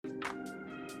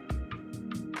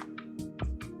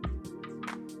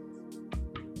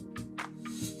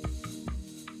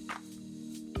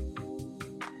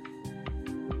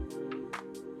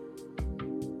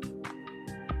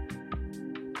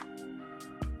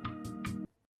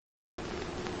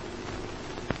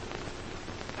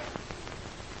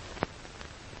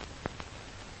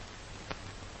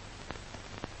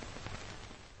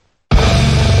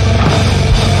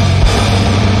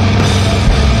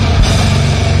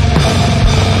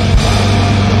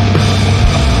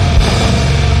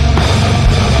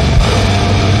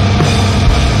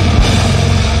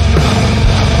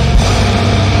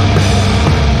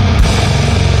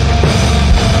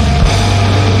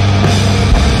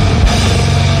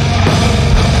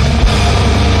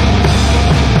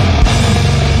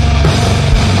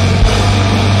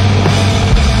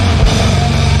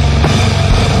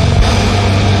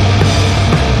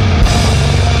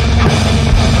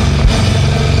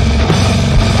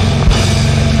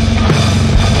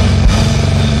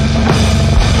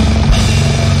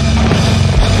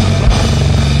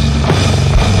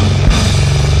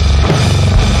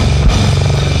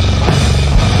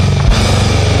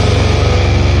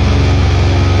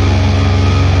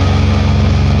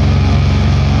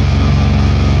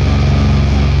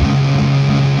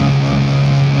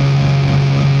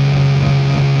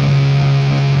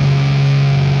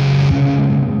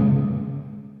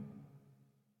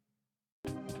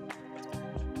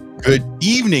Good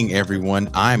evening, everyone.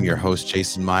 I'm your host,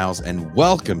 Jason Miles, and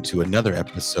welcome to another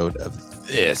episode of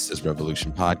This is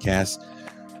Revolution Podcast.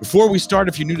 Before we start,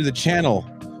 if you're new to the channel,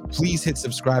 please hit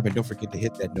subscribe and don't forget to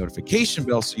hit that notification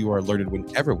bell so you are alerted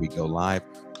whenever we go live.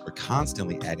 We're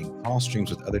constantly adding call streams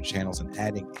with other channels and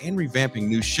adding and revamping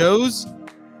new shows.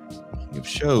 Speaking of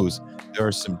shows, there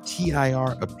are some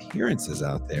TIR appearances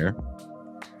out there.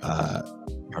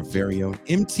 Our very own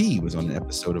MT was on an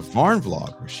episode of Varn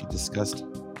Vlog where she discussed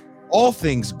all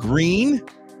things green.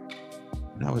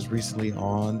 And I was recently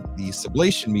on the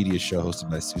Sublation Media show hosted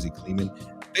by Susie Kleeman,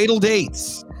 Fatal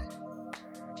Dates.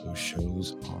 Those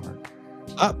shows are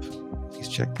up. Please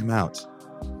check them out.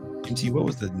 MT, what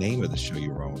was the name of the show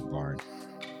you were on with Varn?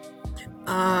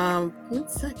 1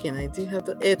 second. I do have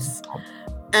it's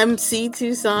MC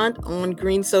Toussaint on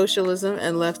green socialism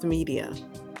and left media.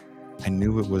 I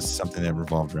knew it was something that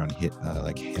revolved around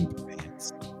like hemp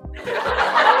pants.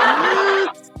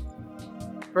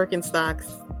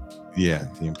 Birkenstocks. Yeah,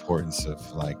 the importance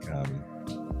of like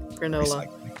granola.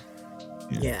 Recycling.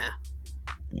 Yeah.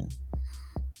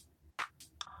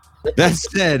 That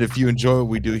said, if you enjoy what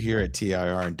we do here at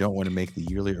TIR and don't want to make the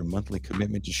yearly or monthly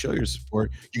commitment to show your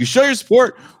support, you can show your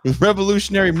support with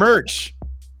revolutionary merch.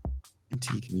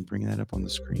 MT, can you bring that up on the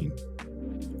screen?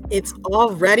 It's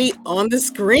already on the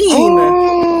screen.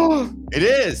 Oh, it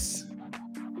is.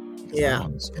 Yeah.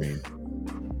 On the screen.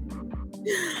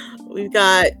 We've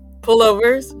got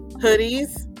pullovers,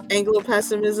 hoodies,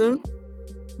 Anglo-pessimism,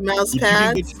 mouse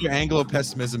pads. You can get your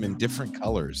Anglo-pessimism in different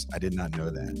colors. I did not know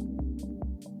that.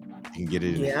 You can get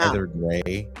it in heather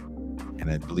gray,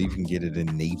 and I believe you can get it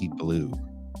in navy blue.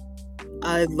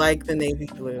 I like the navy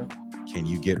blue. Can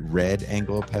you get red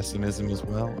Anglo-pessimism as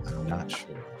well? I'm not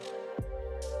sure.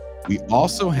 We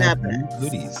also have new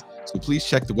hoodies, so please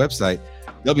check the website,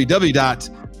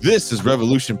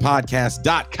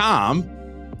 www.thisisrevolutionpodcast.com.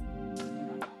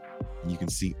 You can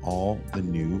see all the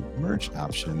new merch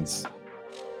options.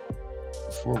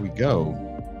 Before we go,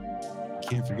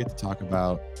 can't forget to talk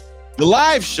about the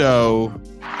live show.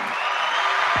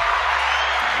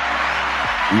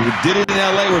 We did it in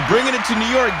LA. We're bringing it to New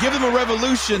York. Give Them a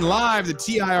Revolution live. The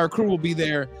TIR crew will be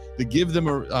there. The Give Them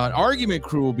an Argument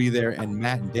crew will be there. And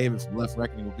Matt and David from Left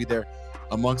Reckoning will be there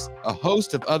amongst a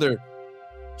host of other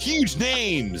huge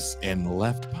names in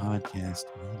Left Podcast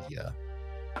Media.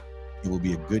 It will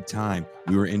be a good time.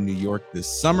 We were in New York this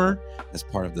summer as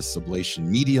part of the Sublation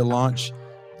Media launch.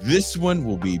 This one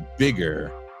will be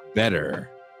bigger, better,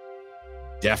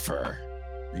 deafer.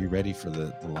 Are you ready for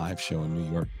the live show in New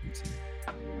York?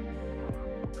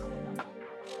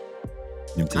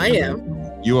 I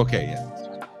am. You okay?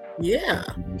 Yeah.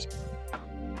 You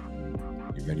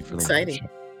ready for the exciting live show?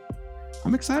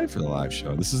 I'm excited for the live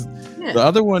show. The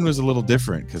other one was a little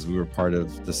different because we were part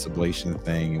of the Sublation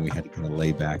thing and we had to kind of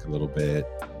lay back a little bit.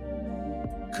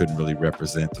 Couldn't really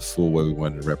represent the full way we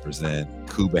wanted to represent.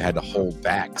 Kuba had to hold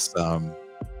back some.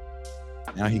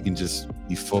 Now he can just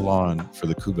be full on for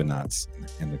the Kubanauts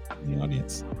in the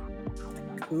audience.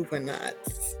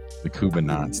 Kubanauts. The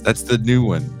Kubanauts. That's the new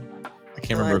one. I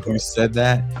can't remember who said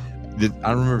that. I don't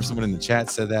remember if someone in the chat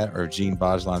said that or Gene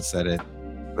Bajlan said it,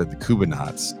 but the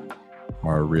Kubanauts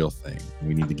are a real thing.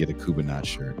 We need to get a Kubanaut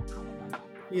shirt.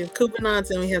 We have Kubanauts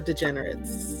and we have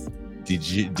degenerates.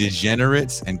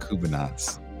 Degenerates and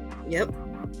Kubanauts. Yep.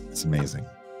 It's amazing.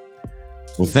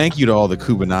 Well, thank you to all the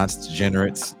Kubanauts,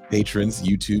 degenerates, patrons,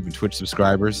 YouTube and Twitch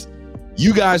subscribers.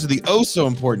 You guys are the so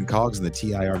important cogs in the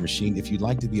TIR machine. If you'd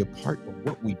like to be a part of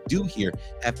what we do here,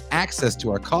 have access to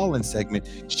our call-in segment,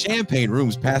 champagne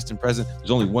rooms past and present,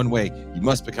 there's only one way. You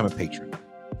must become a patron.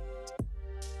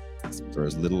 It's for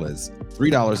as little as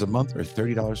 $3 a month or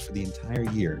 $30 for the entire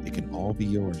year. It can all be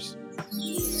yours.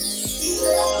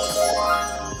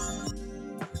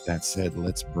 With that said,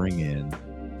 let's bring in...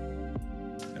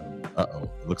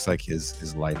 It looks like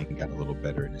his lighting got a little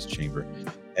better in his chamber.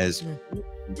 As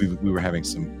we were having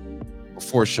some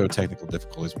before show technical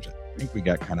difficulties, which I think we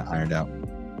got kind of ironed out.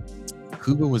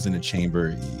 Kuba was in a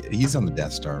chamber. He's on the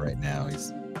Death Star right now.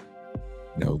 He's,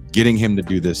 getting him to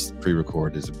do this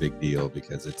pre-record is a big deal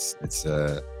because it's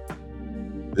the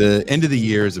end of the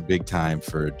year is a big time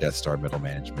for Death Star middle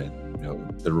management.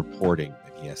 The reporting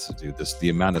that he has to do, the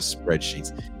amount of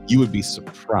spreadsheets. You would be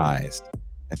surprised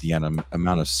at the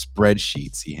amount of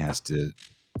spreadsheets he has to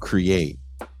create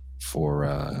for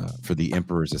the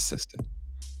Emperor's assistant.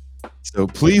 So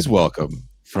please welcome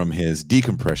from his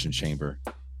decompression chamber,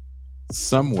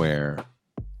 somewhere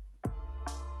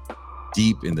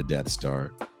deep in the Death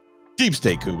Star, Deep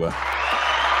State Kuba.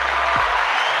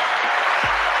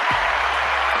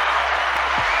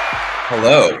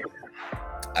 Hello.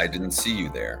 I didn't see you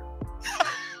there.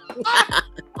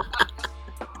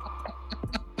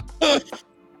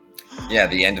 Yeah,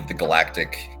 the end of the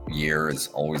galactic year is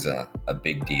always a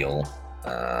big deal.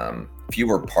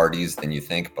 Fewer parties than you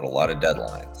think, but a lot of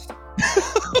deadlines.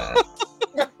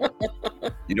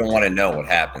 You don't want to know what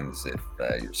happens if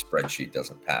your spreadsheet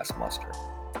doesn't pass muster.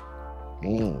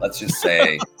 Let's just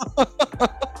say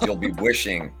you'll be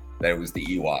wishing that it was the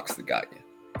Ewoks that got you.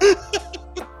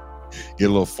 Get a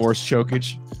little force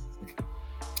chokage.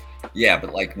 Yeah,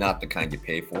 but like not the kind you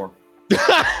pay for.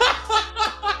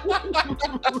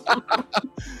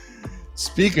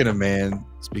 Speaking of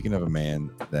a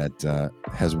man that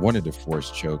has wanted to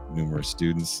force choke numerous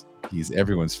students, he's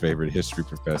everyone's favorite history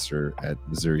professor at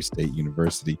Missouri State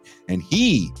University, and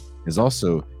he is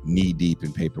also knee deep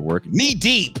in paperwork. Knee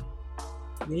deep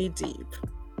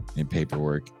in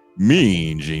paperwork.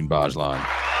 Mean Gene Bajlan.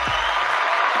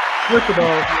 First of all,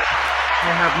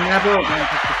 I have never wanted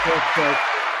to force choke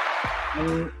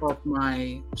any of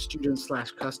my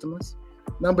students/customers.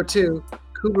 Number two,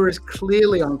 Cooper is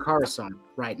clearly on Coruscant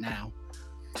right now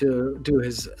to do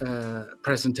his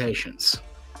presentations.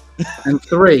 And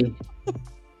three,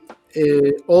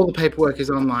 all the paperwork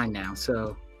is online now,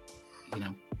 so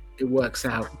it works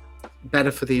out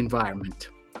better for the environment.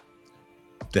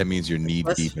 That means you're knee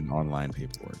deep in online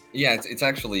paperwork. Yeah, it's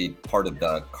actually part of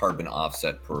the carbon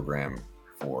offset program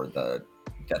for the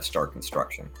Death Star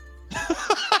construction.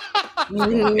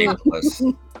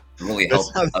 Paperless really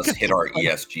helps us hit our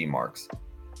ESG marks.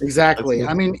 Exactly.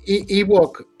 I mean,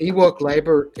 Ewok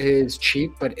labor is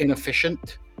cheap but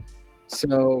inefficient.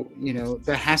 So,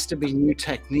 there has to be new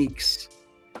techniques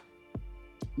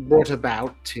brought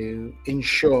about to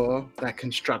ensure that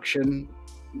construction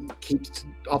keeps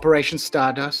Operation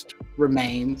Stardust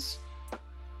remains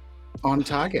on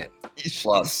target.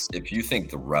 Plus, if you think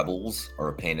the rebels are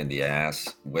a pain in the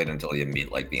ass, wait until you meet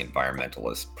like the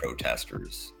environmentalist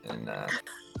protesters and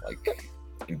like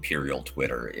Imperial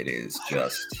Twitter. It is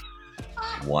just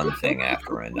one thing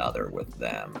after another with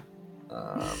them.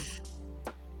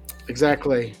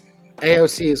 Exactly.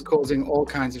 AOC is causing all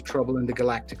kinds of trouble in the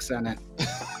Galactic Senate.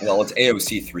 Well, it's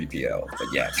AOC 3PO, but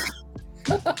yes.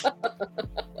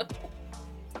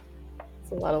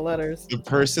 It's a lot of letters. The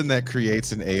person that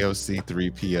creates an AOC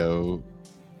 3PO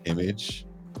image,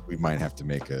 we might have to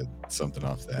make something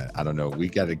off that. I don't know. We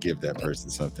got to give that person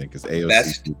something because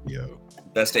AOC 3PO.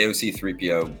 Best AOC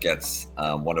 3PO gets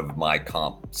one of my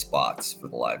comp spots for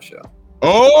the live show.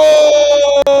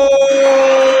 Oh,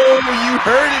 you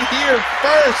heard it here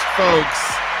first,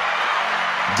 folks.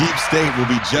 Deep State will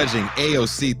be judging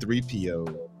AOC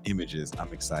 3PO images.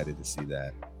 I'm excited to see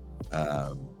that.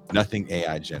 Nothing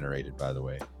AI generated, by the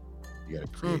way. You got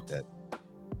to create that.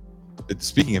 But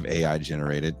speaking of AI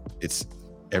generated, it's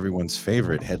everyone's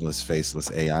favorite headless,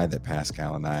 faceless AI that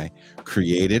Pascal and I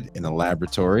created in a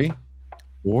laboratory.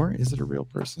 Or is it a real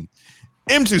person?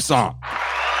 M. Toussaint.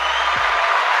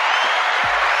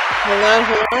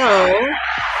 Hello.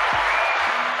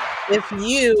 If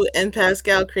you and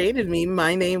Pascal created me,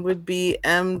 my name would be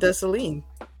M. Dessalines.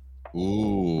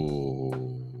 Ooh,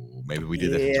 maybe we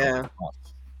did that. Yeah.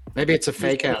 Maybe it's a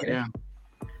fake out. Yeah.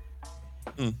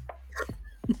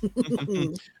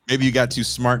 Maybe you got too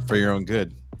smart for your own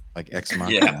good, like Ex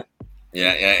Machina.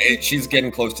 Yeah. She's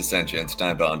getting close to sentient. It's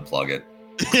time to unplug it.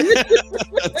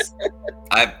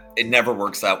 It never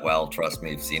works out well. Trust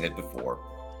me, I've seen it before.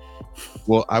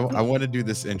 Well, I want to do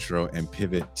this intro and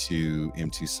pivot to M.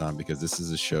 Toussaint because this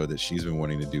is a show that she's been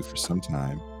wanting to do for some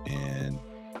time, and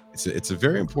it's a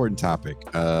very important topic.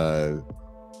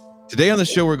 Today on the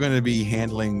show, we're going to be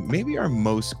handling maybe our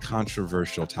most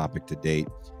controversial topic to date,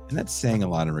 and that's saying a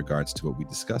lot in regards to what we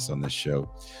discuss on this show.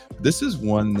 This is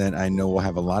one that I know will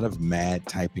have a lot of mad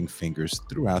typing fingers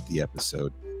throughout the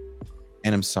episode,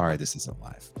 and I'm sorry this isn't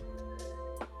live.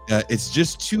 It's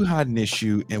just too hot an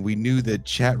issue, and we knew that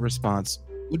chat response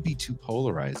would be too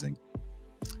polarizing.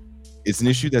 It's an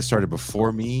issue that started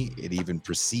before me. It even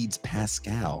precedes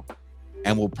Pascal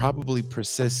and will probably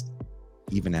persist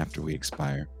even after we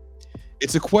expire.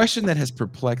 It's a question that has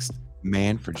perplexed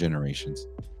man for generations.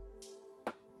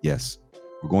 Yes,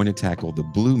 we're going to tackle the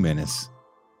blue menace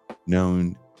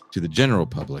known to the general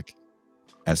public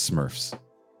as Smurfs.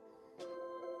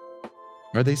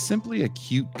 Are they simply a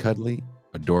cute, cuddly,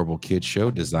 adorable kid show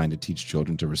designed to teach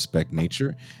children to respect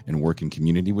nature and work in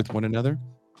community with one another?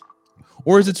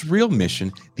 Or is its real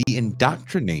mission the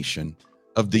indoctrination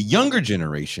of the younger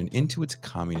generation into its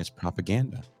communist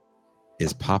propaganda?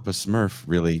 Is Papa Smurf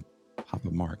really Papa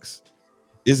Marx?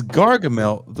 Is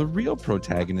Gargamel the real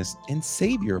protagonist and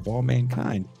savior of all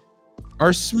mankind?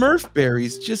 Are Smurf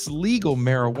berries just legal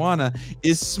marijuana?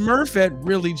 Is Smurfette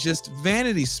really just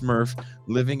Vanity Smurf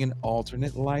living an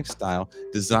alternate lifestyle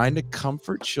designed to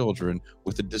comfort children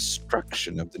with the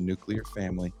destruction of the nuclear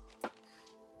family?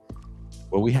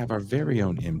 Well, we have our very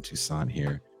own M. Toussaint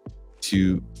here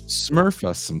to smurf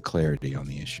us some clarity on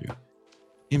the issue.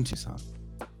 M. Toussaint.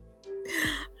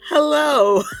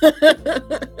 Hello.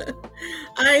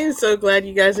 I am so glad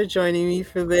you guys are joining me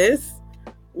for this.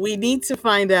 We need to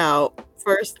find out,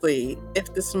 firstly,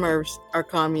 if the Smurfs are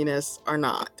communists or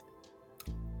not.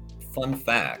 Fun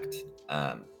fact,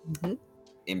 Mhm.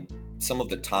 some of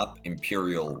the top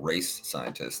imperial race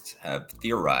scientists have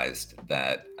theorized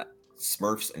that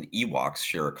Smurfs and Ewoks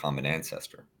share a common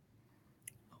ancestor.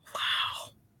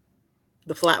 Wow.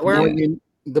 The The more flatworm?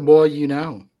 the more you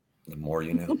know. The more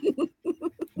you know.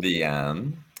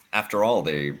 After all,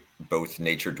 they both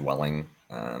nature-dwelling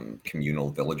communal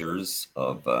villagers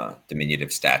of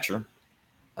diminutive stature.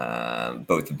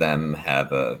 Both of them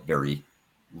have a very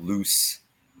loose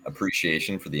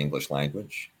appreciation for the English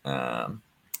language. I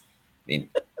mean,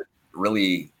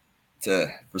 really,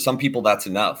 for some people, that's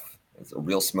enough. It's a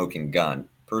real smoking gun.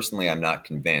 Personally, I'm not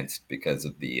convinced because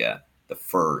of the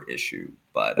fur issue.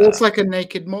 But Well, it's like a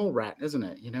naked mole rat, isn't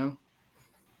it? You know.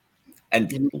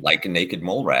 and like a naked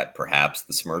mole rat, perhaps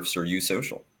the Smurfs are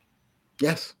eusocial.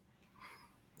 Yes.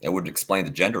 It would explain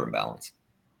the gender imbalance.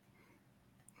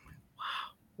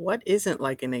 What isn't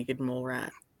like a naked mole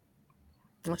rat?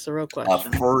 That's a real A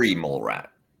question. furry mole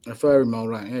rat. A furry mole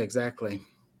rat. Yeah, exactly.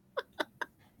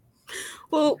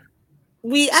 Well,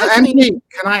 we So, actually Anthony,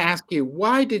 can I ask you,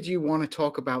 why did you want to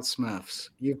talk about Smurfs?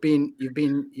 You've been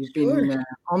Sure.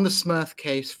 on the Smurf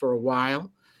case for a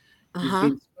while. You've Uh-huh.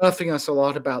 been smurfing us a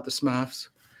lot about the Smurfs.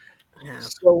 Yeah.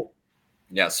 So,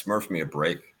 Yeah, Smurf me a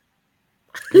break.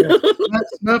 yeah,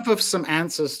 Smurf of some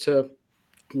answers to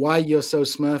why you're so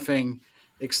smurfing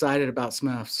excited about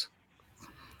Smurfs.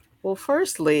 Well,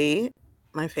 firstly,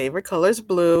 my favorite color is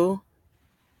blue.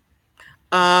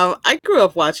 I grew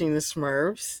up watching the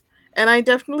Smurfs, and I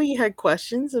definitely had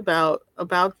questions about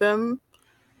them,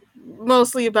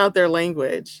 mostly about their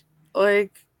language,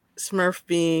 like Smurf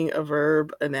being a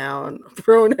verb, a noun, a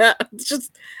pronoun,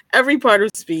 just every part of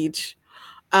speech.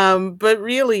 But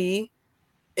really,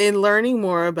 in learning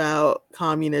more about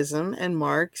communism and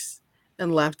Marx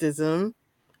and leftism,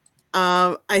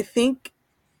 I think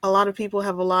a lot of people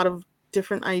have a lot of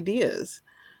different ideas.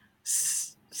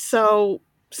 So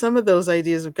some of those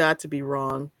ideas have got to be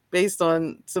wrong based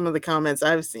on some of the comments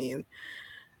I've seen.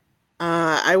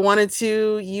 I wanted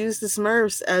to use the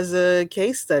Smurfs as a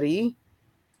case study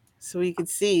so we could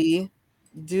see,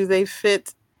 do they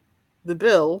fit the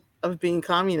bill of being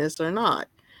communist or not?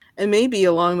 And maybe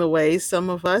along the way, some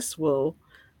of us will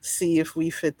see if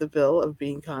we fit the bill of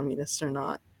being communists or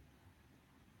not.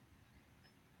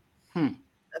 Hmm.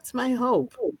 That's my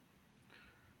hope.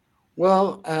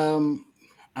 Well,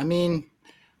 I mean,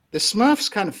 the Smurfs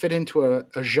kind of fit into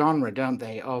a genre, don't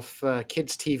they, of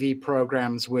kids' TV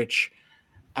programs which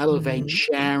elevate Mhm.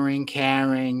 sharing,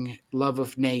 caring, love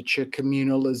of nature,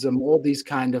 communalism, all these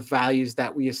kind of values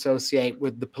that we associate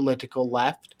with the political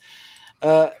left.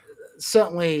 Uh,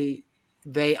 Certainly,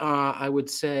 they are, I would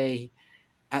say,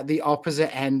 at the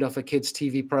opposite end of a kids'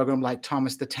 TV program like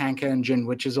Thomas the Tank Engine,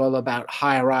 which is all about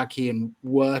hierarchy and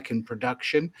work and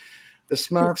production. The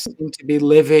Smurfs seem to be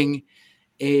living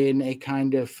in a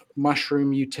kind of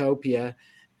mushroom utopia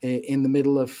in the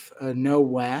middle of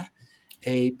nowhere,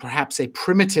 perhaps a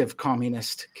primitive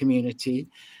communist community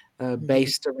Mhm.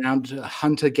 based around a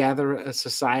hunter-gatherer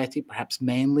society, perhaps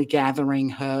mainly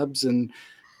gathering herbs and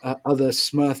other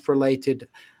Smurf-related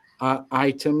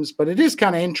items. But it is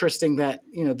kind of interesting that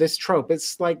this trope,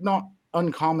 it's like not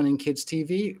uncommon in kids'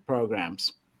 TV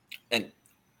programs. And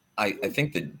I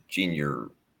think that, Gene, you're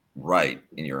right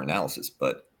in your analysis,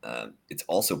 but it's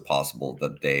also possible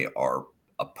that they are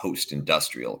a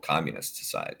post-industrial communist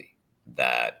society,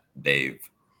 that they've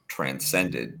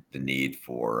transcended the need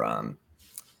for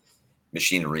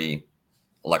machinery,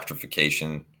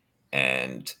 electrification,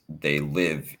 and they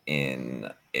live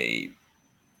in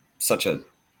such a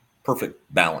perfect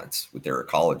balance with their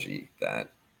ecology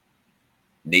that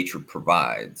nature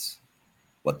provides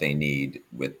what they need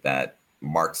with that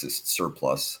Marxist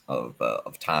surplus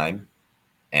of time,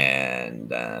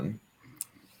 and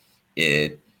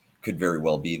it could very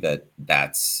well be that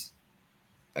that's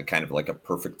a kind of like a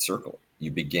perfect circle.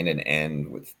 You begin and end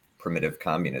with primitive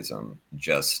communism,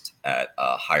 just at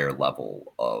a higher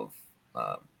level of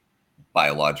uh,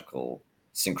 biological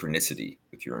synchronicity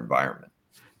with your environment.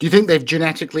 Do you think they've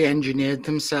genetically engineered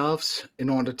themselves in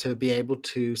order to be able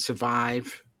to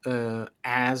survive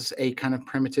as a kind of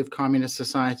primitive communist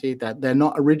society, that they're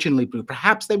not originally blue?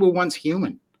 Perhaps they were once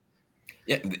human.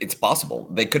 Yeah, it's possible.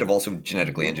 They could have also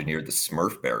genetically engineered the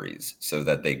Smurf berries so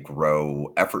that they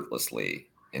grow effortlessly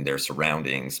in their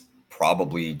surroundings,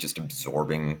 probably just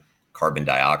absorbing carbon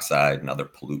dioxide and other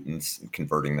pollutants and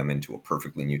converting them into a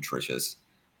perfectly nutritious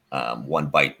one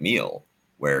bite meal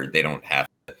where they don't have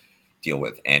to deal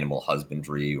with animal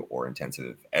husbandry or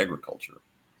intensive agriculture.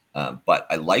 But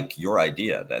I like your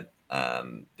idea that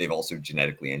they've also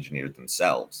genetically engineered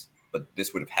themselves, but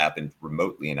this would have happened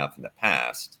remotely enough in the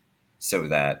past so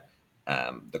that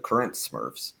the current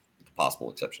Smurfs, with the possible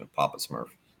exception of Papa Smurf,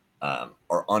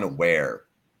 are unaware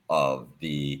of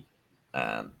the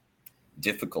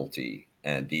difficulty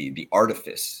and the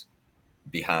artifice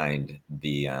behind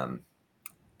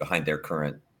behind their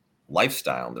current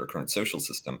lifestyle and their current social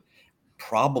system,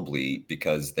 probably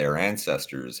because their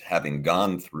ancestors, having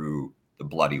gone through the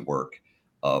bloody work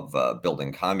of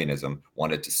building communism,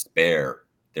 wanted to spare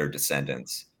their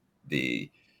descendants the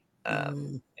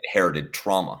inherited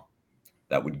trauma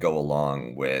that would go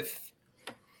along with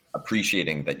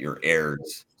appreciating that you're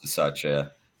heirs to such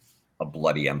a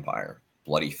bloody empire,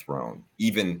 bloody throne,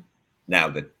 even now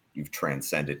that you've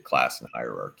transcended class and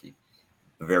hierarchy.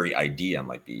 The very idea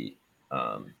might be.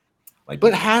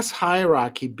 But has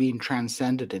hierarchy been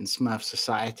transcended in Smurf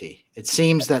society? It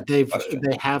seems that they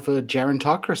have a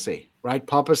gerontocracy, right?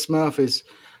 Papa Smurf is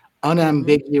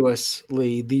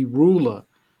unambiguously the ruler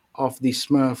of the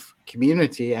Smurf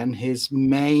community, and his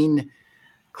main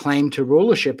claim to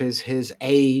rulership is his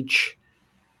age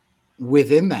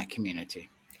within that community.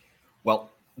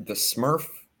 Well, the Smurf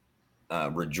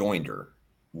rejoinder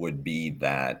would be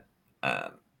that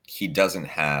he doesn't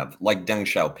have, like Deng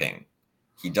Xiaoping,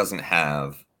 he doesn't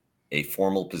have a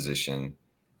formal position.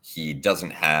 He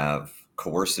doesn't have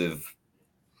coercive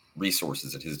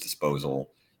resources at his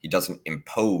disposal. He doesn't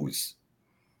impose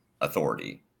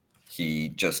authority. He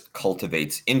just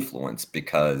cultivates influence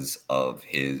because of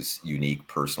his unique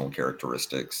personal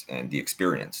characteristics and the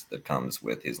experience that comes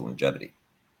with his longevity.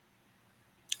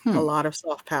 A lot of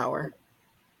soft power.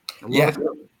 Yeah.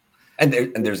 And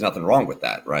there's nothing wrong with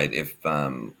that, right? If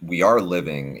we are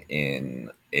living in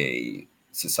a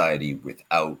society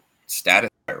without status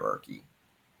hierarchy,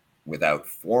 without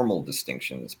formal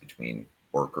distinctions between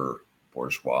worker,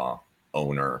 bourgeois,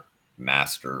 owner,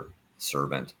 master,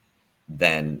 servant,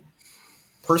 then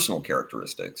personal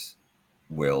characteristics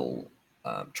will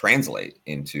translate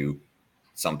into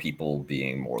some people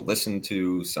being more listened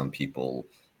to, some people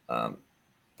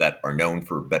that are known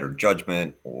for better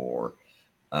judgment or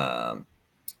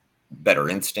better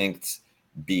instincts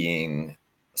being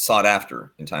sought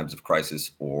after in times of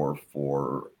crisis or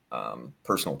for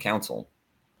personal counsel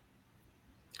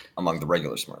among the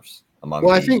regular Smurfs.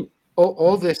 I think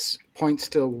all this points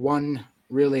to one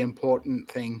really important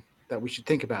thing that we should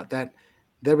think about, that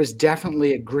there is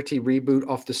definitely a gritty reboot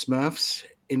of the Smurfs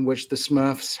in which the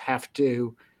Smurfs have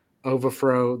to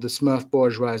overthrow the Smurf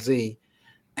bourgeoisie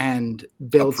and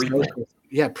build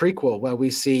prequel where we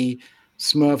see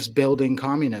Smurfs building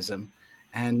communism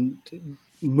and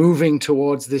moving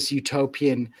towards this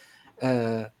utopian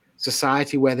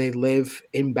society where they live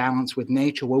in balance with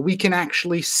nature, where we can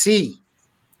actually see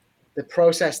the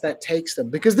process that takes them,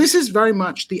 because this is very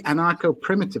much the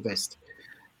anarcho-primitivist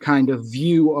kind of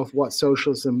view of what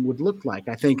socialism would look like.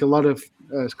 I think a lot of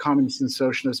communists and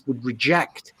socialists would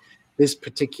reject this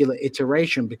particular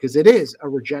iteration because it is a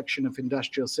rejection of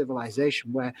industrial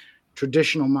civilization, where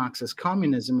traditional Marxist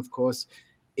communism, of course,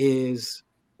 is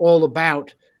all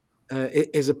about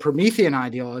is a Promethean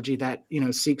ideology that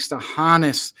seeks to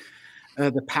harness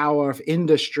the power of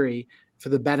industry for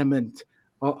the betterment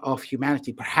of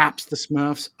humanity. Perhaps the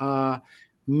Smurfs are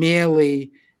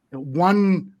merely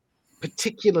one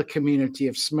particular community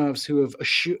of Smurfs who have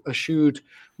eschewed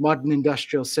modern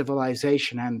industrial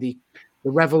civilization, and the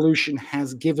revolution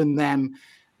has given them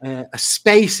a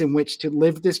space in which to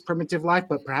live this primitive life.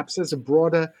 But perhaps there's a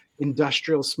broader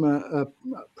industrial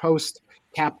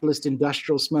post-capitalist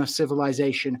industrial Smurf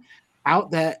civilization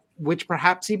out there, which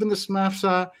perhaps even the Smurfs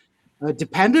are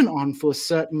dependent on for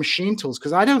certain machine tools,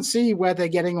 because I don't see where they're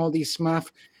getting all these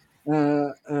Smurf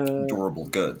durable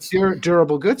goods.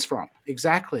 Durable goods from.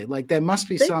 Exactly. Like there must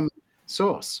be some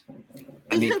source.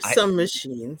 They have some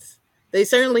machines. They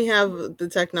certainly have the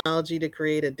technology to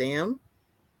create a dam,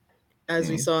 as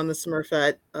we saw in the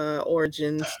Smurfette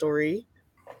origin story.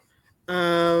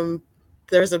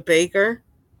 There's a baker,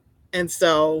 and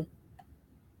so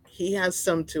he has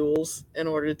some tools in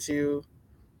order to,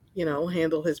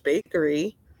 handle his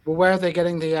bakery. Well, where are they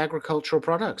getting the agricultural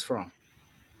products from?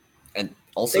 And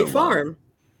also, they farm.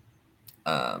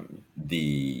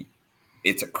 it's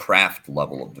a craft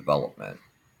level of development.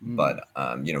 But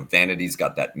Vanity's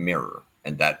got that mirror,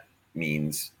 and that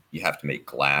means you have to make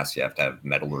glass, you have to have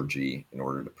metallurgy in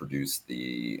order to produce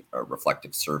the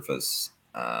reflective surface.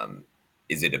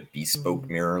 Is it a bespoke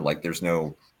mirror? Like, there's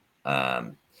no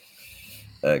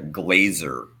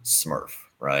glazer Smurf,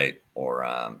 right?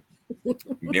 Or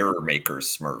mirror maker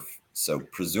Smurf. So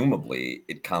presumably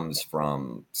it comes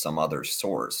from some other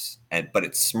source, but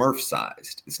it's Smurf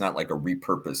sized. It's not like a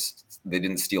repurposed. They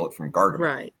didn't steal it from Gargamel.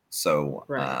 Right. So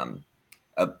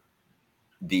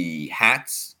the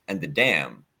hats and the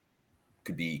dam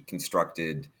could be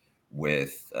constructed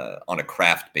with on a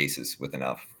craft basis with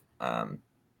enough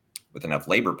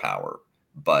labor power.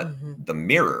 But the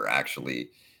mirror, actually,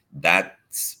 that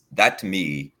to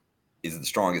me is the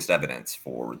strongest evidence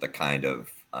for the kind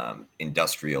of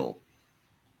industrial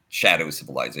shadow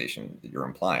civilization that you're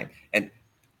implying. And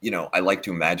I like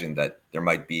to imagine that there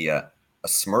might be a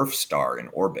Smurf star in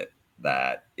orbit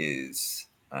that is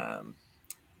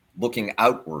looking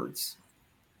outwards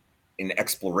in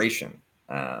exploration.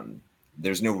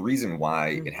 There's no reason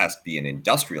why it has to be an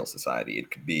industrial society.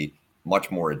 It could be much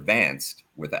more advanced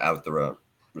without the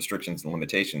restrictions and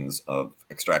limitations of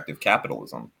extractive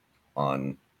capitalism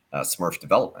on Smurf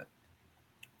development.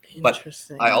 But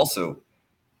I also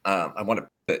I want to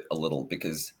pivot a little,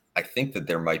 because I think that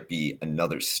there might be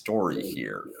another story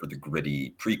here for the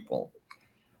Gritty prequel.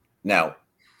 Now,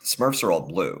 the Smurfs are all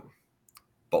blue,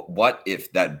 but what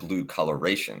if that blue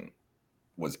coloration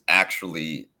was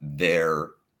actually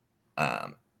their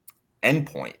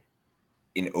endpoint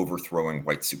in overthrowing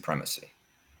white supremacy?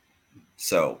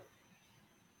 So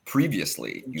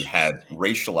previously, you had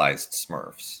racialized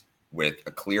Smurfs with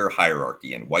a clear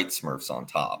hierarchy and white Smurfs on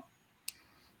top.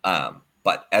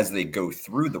 But as they go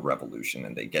through the revolution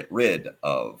and they get rid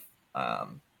of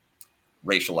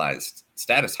racialized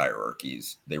status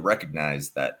hierarchies, they recognize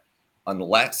that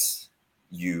unless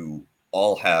you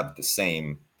all have the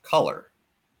same color,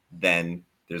 then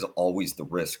there's always the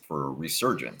risk for a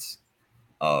resurgence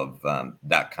of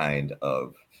that kind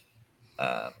of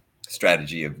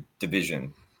strategy of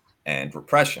division and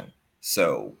repression.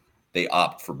 So they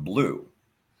opt for blue,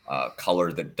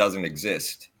 color that doesn't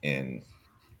exist in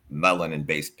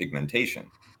melanin-based pigmentation,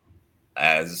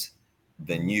 as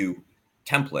the new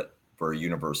template for a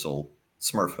universal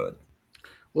Smurfhood.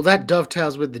 Well, that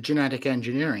dovetails with the genetic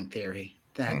engineering theory.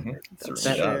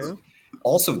 Certainly does.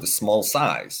 Also, the small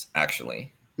size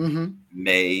actually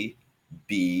may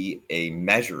be a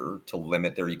measure to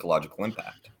limit their ecological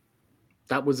impact.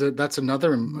 That's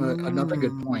another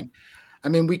good point. I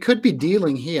mean, we could be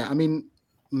dealing here. I mean,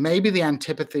 maybe the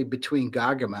antipathy between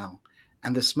Gargamel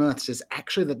and the Smurfs is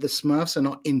actually that the Smurfs are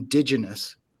not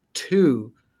indigenous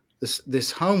to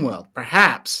this homeworld.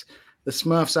 Perhaps the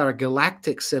Smurfs are a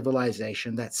galactic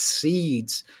civilization that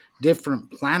seeds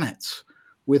different planets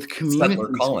with communities.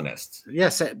 Settler colonists.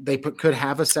 Yes, they could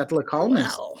have a settler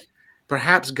colonist. Wow.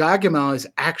 Perhaps Gargamel is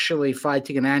actually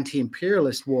fighting an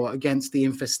anti-imperialist war against the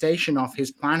infestation of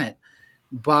his planet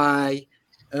by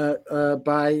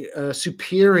a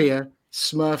superior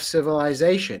Smurf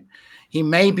civilization. He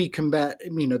may be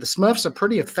the Smurfs are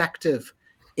pretty effective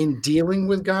in dealing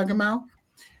with Gargamel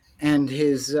and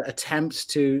his attempts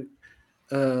to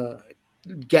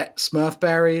get Smurf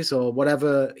berries or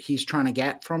whatever he's trying to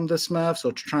get from the Smurfs,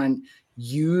 or to try and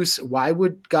use. Why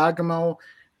would Gargamel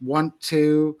want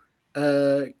to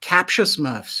capture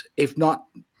Smurfs, if not,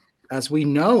 as we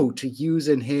know, to use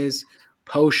in his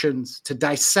potions to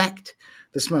dissect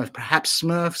the Smurf? Perhaps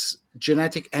Smurfs'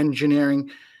 genetic engineered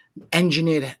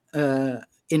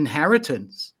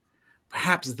inheritance,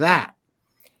 perhaps that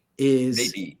is,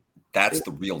 maybe that's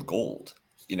the real gold.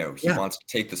 He wants to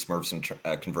take the Smurfs and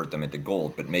convert them into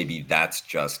gold, but maybe that's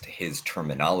just his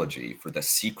terminology for the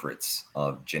secrets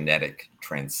of genetic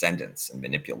transcendence and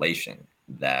manipulation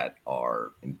that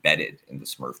are embedded in the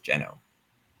Smurf genome.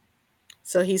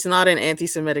 So he's not an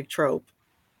anti-Semitic trope.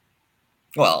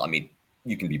 Well, I mean,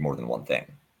 you can be more than one thing.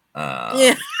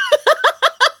 Yeah.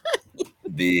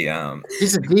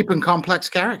 He's a deep and complex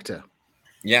character.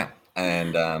 Yeah,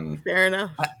 and fair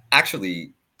enough.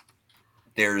 Actually,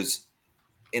 there's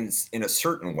in a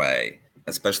certain way,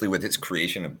 especially with his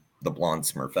creation of the blonde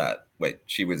Smurfette. Wait,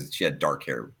 she had dark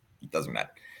hair. It doesn't matter.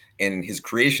 In his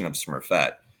creation of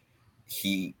Smurfette,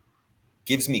 he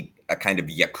gives me a kind of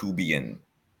Yakubian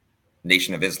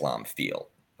Nation of Islam feel,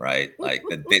 right? Like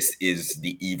that this is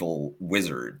the evil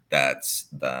wizard that's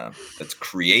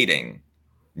creating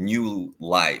new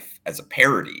life as a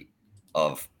parody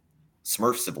of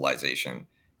Smurf civilization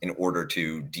in order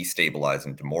to destabilize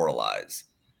and demoralize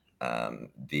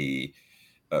the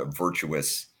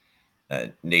virtuous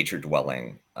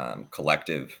nature-dwelling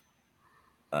collective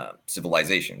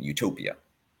civilization, utopia.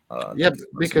 Yeah, that the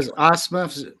Smurfs because enjoy. our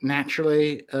Smurfs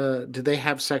naturally, do they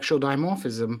have sexual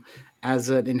dimorphism as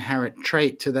an inherent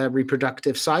trait to their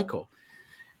reproductive cycle?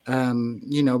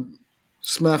 You know,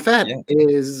 Smurfette Yeah.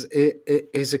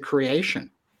 is a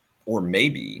creation. Or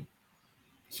maybe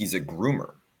he's a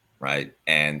groomer, right?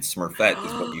 And Smurfette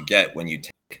is what you get when you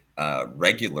take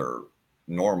regular,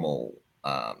 normal,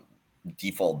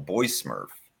 default boy Smurf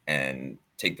and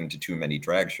take them to too many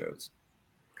drag shows.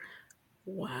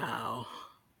 Wow.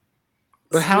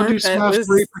 But how do Smurfette Smurfs was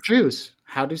reproduce?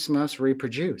 How do Smurfs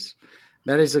reproduce?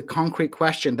 That is a concrete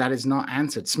question that is not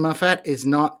answered. Smurfette is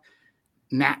not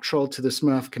natural to the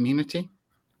Smurf community,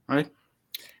 right?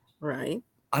 right.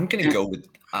 I'm going to go with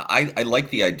I like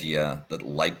the idea that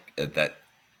that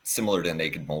similar to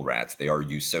naked mole rats, they are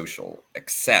eusocial,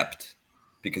 except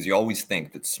because you always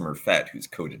think that Smurfette, who's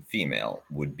coded female,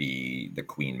 would be the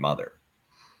queen mother.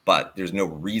 But there's no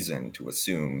reason to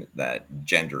assume that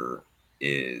gender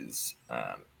is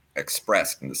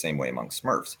expressed in the same way among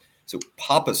Smurfs. So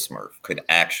Papa Smurf could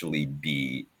actually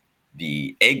be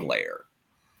the egg layer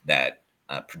that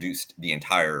produced the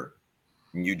entire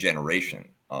new generation.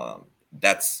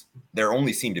 There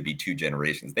only seemed to be two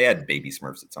generations. They had baby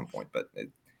Smurfs at some point, but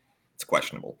it's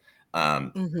questionable.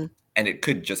 Hmm. And it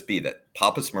could just be that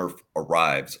Papa Smurf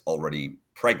arrives already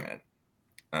pregnant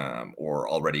or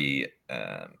already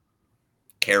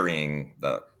carrying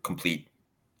the complete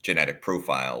genetic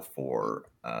profile for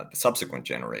the subsequent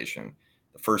generation.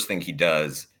 The first thing he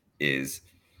does is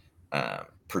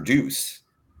produce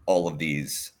all of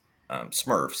these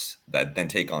Smurfs that then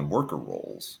take on worker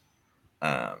roles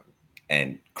um,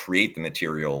 and create the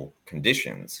material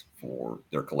conditions for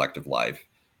their collective life.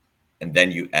 And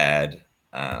then you add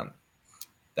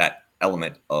that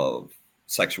element of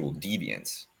sexual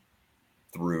deviance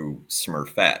through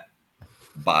Smurfette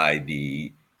by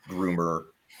the groomer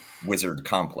wizard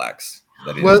complex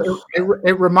that is. Well,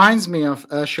 it reminds me of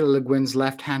Ursula Le Guin's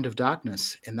Left Hand of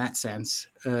Darkness in that sense.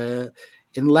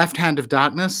 In Left Hand of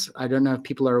Darkness, I don't know if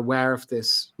people are aware of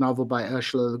this novel by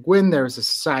Ursula Le Guin. There is a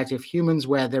society of humans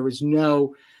where there is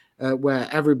no, where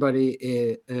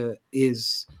everybody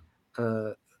is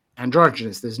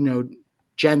androgynous. There's no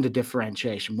gender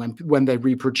differentiation. When they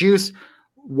reproduce,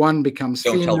 one becomes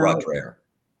Don't tell female, Rod Dreher.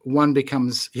 one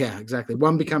becomes exactly.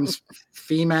 One becomes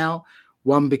female,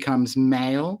 one becomes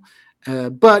male.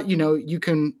 But you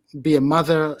can be a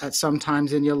mother at some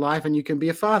times in your life, and you can be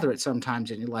a father at some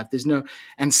times in your life.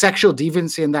 And sexual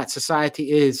deviancy in that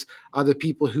society are the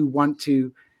people who want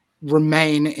to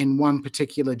remain in one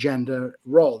particular gender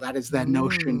role. That is their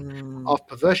notion of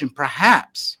perversion.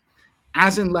 Perhaps,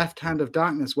 as in Left Hand of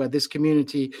Darkness, where this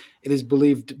community, it is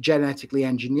believed, genetically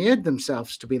engineered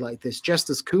themselves to be like this. Just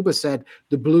as Kuba said,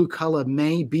 the blue color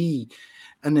may be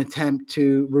an attempt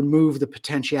to remove the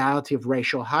potentiality of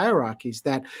racial hierarchies,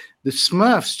 that the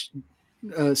Smurfette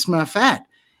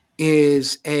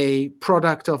is a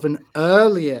product of an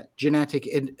earlier genetic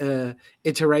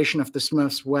iteration of the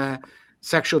Smurfs where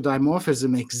sexual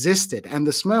dimorphism existed. And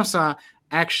the Smurfs are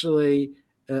actually,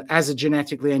 as a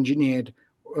genetically engineered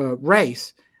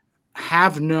race,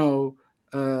 have no,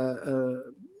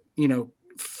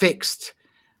 fixed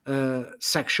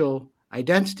sexual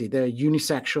identity. They're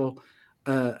unisexual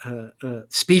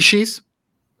species,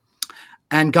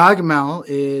 and Gargamel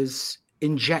is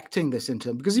injecting this into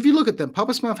them, because if you look at them,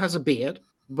 Papa Smurf has a beard,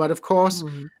 but of course,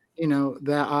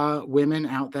 there are women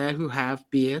out there who have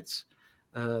beards.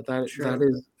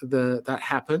 That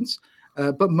happens,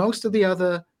 but most of the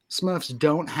other Smurfs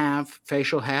don't have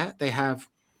facial hair. They have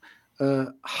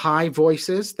high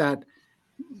voices that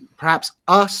perhaps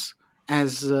us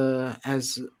as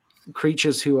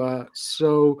creatures who are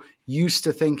so used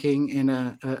to thinking in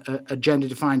a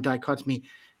gender-defined dichotomy,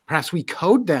 perhaps we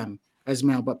code them as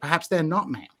male, but perhaps they're not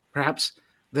male. Perhaps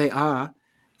they are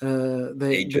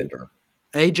agender.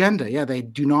 Agender, yeah. They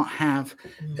do not have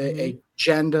a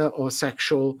gender or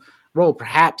sexual role.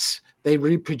 Perhaps they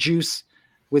reproduce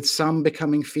with some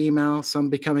becoming female, some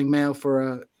becoming male for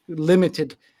a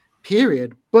limited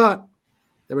period, but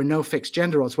there are no fixed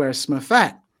gender roles, whereas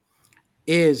Smurfette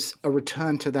is a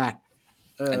return to that.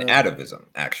 An atavism,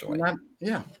 actually.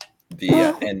 Yeah.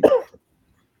 And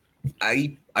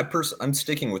I'm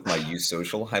sticking with my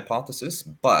eusocial hypothesis,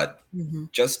 but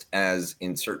just as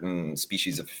in certain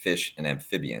species of fish and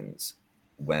amphibians,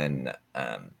 when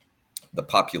the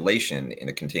population in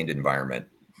a contained environment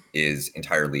is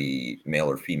entirely male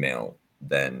or female,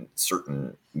 then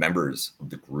certain members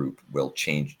of the group will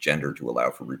change gender to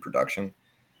allow for reproduction.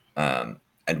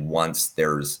 And once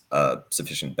there's a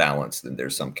sufficient balance, then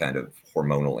there's some kind of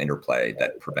hormonal interplay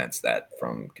that prevents that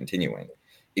from continuing.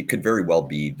 It could very well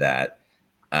be that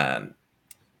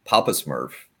Papa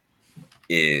Smurf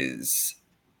is,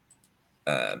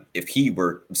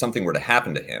 if something were to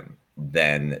happen to him,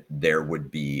 then there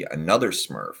would be another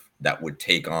Smurf that would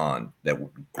take on, that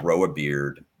would grow a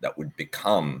beard, that would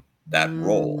become that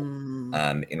role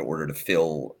in order to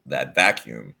fill that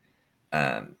vacuum.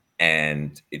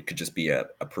 And it could just be a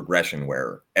progression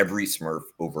where every Smurf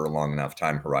over a long enough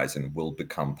time horizon will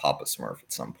become Papa Smurf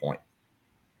at some point.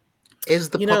 Is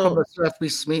the Papa Smurf we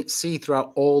see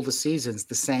throughout all the seasons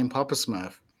the same Papa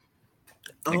Smurf?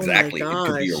 Oh Exactly. my It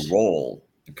could be gosh. a role.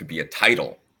 It could be a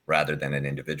title rather than an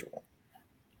individual.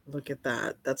 Look at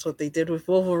that. That's what they did with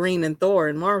Wolverine and Thor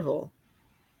in Marvel.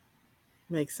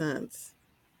 Makes sense.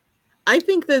 I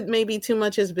think that maybe too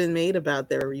much has been made about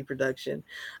their reproduction.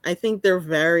 I think they're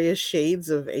various shades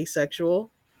of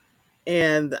asexual.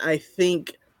 And I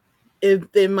think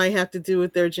it might have to do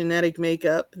with their genetic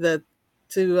makeup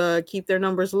to keep their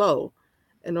numbers low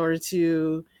in order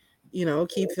to,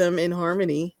 keep them in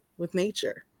harmony with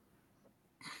nature.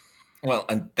 Well,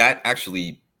 and that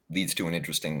actually leads to an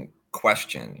interesting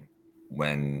question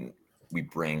when we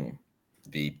bring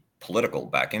the political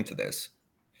back into this.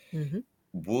 Mm-hmm.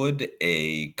 Would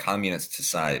a communist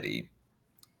society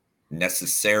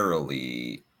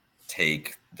necessarily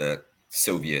take the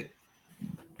Soviet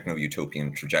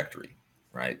techno-utopian trajectory,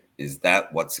 right? Is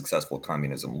that what successful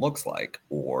communism looks like?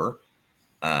 Or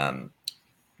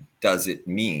does it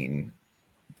mean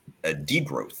a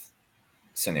degrowth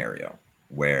scenario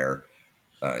where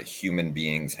human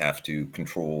beings have to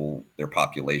control their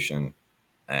population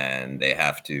and they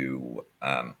have to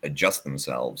adjust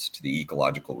themselves to the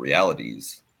ecological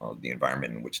realities of the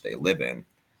environment in which they live in?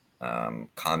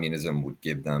 Communism would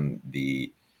give them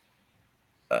the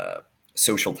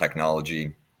social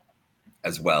technology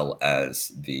as well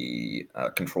as the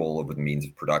control over the means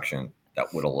of production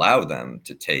that would allow them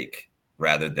to take,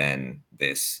 rather than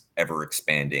this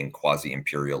ever-expanding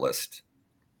quasi-imperialist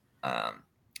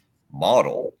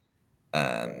model,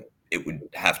 it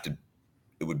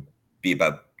would be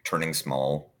about turning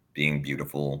small, being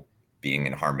beautiful, being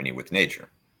in harmony with nature.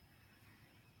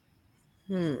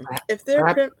 If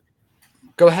they're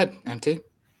Go ahead, MT.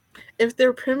 If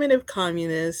they're primitive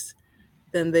communists,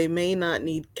 then they may not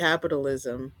need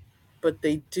capitalism, but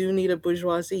they do need a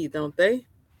bourgeoisie, don't they?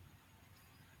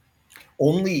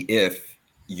 Only if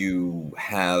you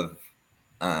have,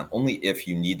 only if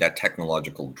you need that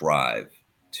technological drive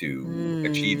to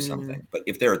achieve something. But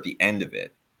if they're at the end of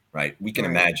it, right, we can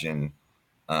imagine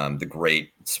the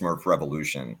great Smurf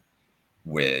revolution,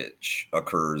 which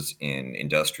occurs in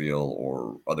industrial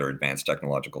or other advanced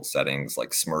technological settings like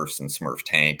Smurfs and Smurf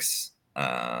tanks,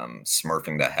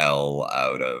 smurfing the hell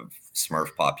out of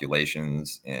Smurf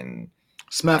populations in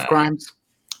Smurf crimes.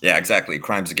 Yeah, exactly.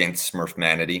 Crimes against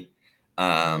Smurfmanity.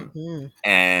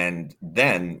 And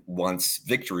then once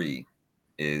victory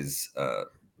is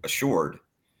assured,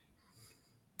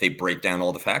 they break down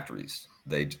all the factories.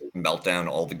 They melt down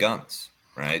all the guns,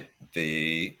 right?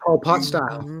 Pol Pot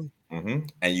style.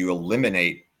 And you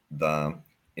eliminate the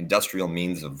industrial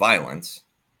means of violence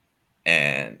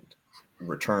and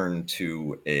return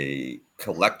to a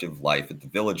collective life at the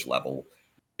village level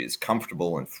is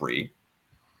comfortable and free,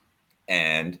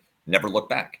 and never look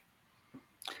back.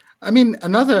 I mean,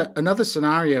 another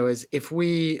scenario is if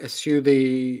we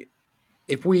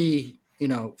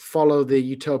follow the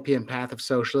utopian path of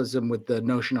socialism with the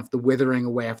notion of the withering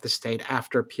away of the state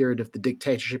after a period of the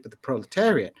dictatorship of the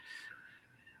proletariat.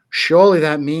 Surely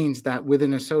that means that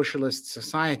within a socialist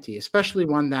society, especially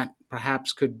one that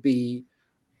perhaps could be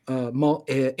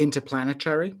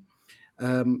interplanetary,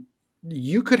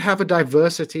 you could have a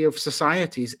diversity of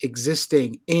societies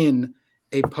existing in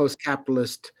a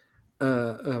post-capitalist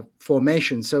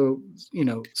formation. So,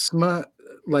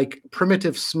 like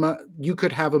primitive Smurf, you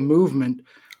could have a movement.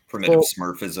 Primitive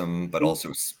Smurfism, but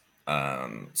also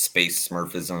space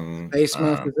Smurfism. Space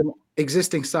Smurfism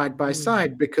existing side by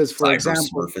side because, for example,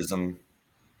 Smurfism,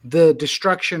 the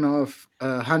destruction of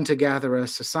hunter-gatherer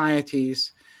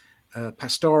societies,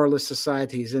 pastoralist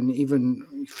societies, and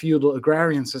even feudal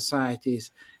agrarian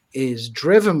societies is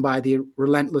driven by the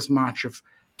relentless march of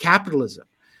capitalism.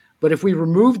 But if we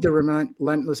remove the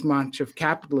relentless march of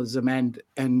capitalism and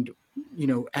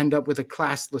end up with a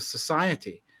classless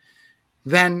society,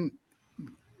 then,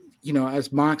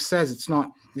 as Marx says, it's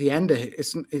not the end of it.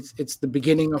 It's the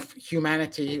beginning of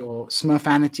humanity or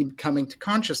Smurfanity coming to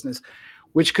consciousness,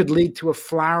 which could lead to a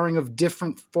flowering of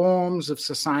different forms of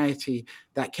society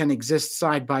that can exist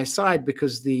side by side,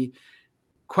 because the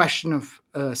question of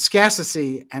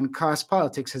scarcity and class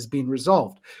politics has been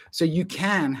resolved. So you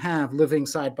can have living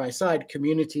side by side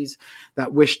communities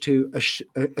that wish to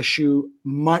eschew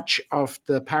much of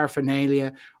the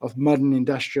paraphernalia of modern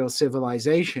industrial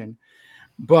civilization,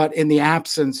 but in the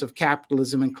absence of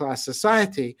capitalism and class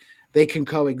society, they can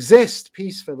coexist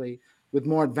peacefully with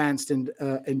more advanced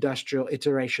industrial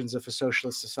iterations of a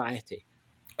socialist society.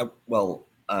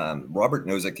 Robert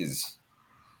Nozick is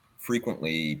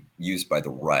frequently used by the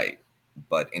right,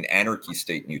 but in Anarchy,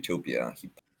 State, and Utopia, he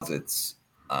posits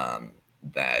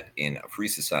that in a free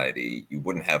society, you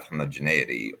wouldn't have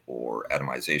homogeneity or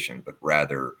atomization, but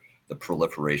rather the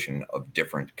proliferation of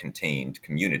different contained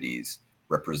communities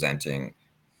representing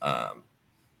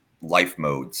life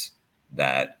modes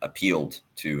that appealed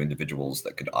to individuals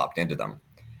that could opt into them.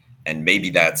 And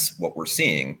maybe that's what we're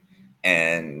seeing.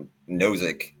 And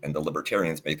Nozick and the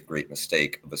libertarians make the great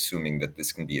mistake of assuming that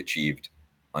this can be achieved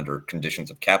under conditions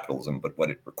of capitalism. But what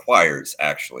it requires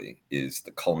actually is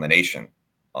the culmination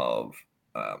of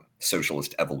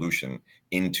socialist evolution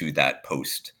into that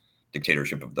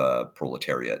post-dictatorship of the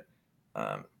proletariat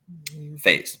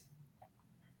phase.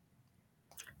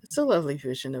 It's a lovely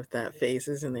vision of that phase,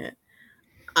 isn't it?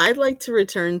 I'd like to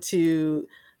return to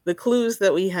the clues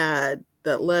that we had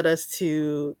that led us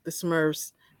to the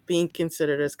Smurfs being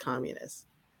considered as communists.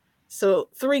 So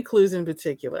 3 clues in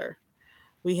particular.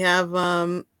 We have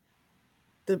the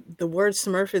word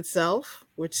Smurf itself,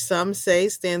 which some say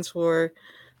stands for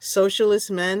socialist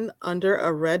men under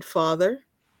a red father.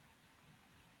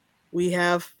 We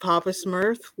have Papa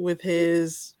Smurf with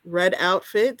his red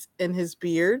outfit and his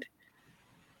beard,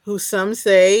 who some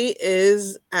say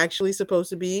is actually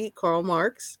supposed to be Karl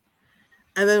Marx.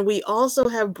 And then we also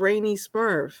have Brainy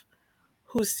Smurf,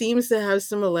 who seems to have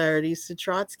similarities to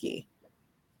Trotsky.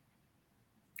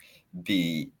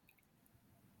 The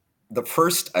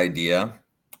first idea,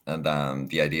 and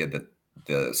the idea that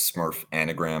the Smurf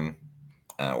anagram,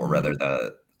 or rather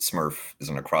the Smurf is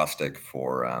an acrostic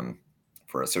for a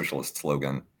socialist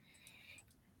slogan,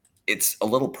 it's a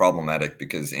little problematic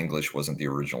because English wasn't the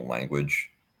original language.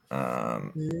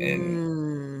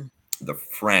 In the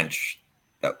French,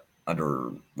 that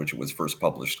under which it was first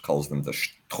published, calls them the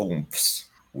Schtroumpfs,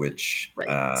 which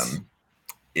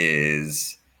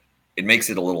it makes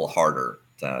it a little harder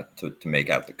to make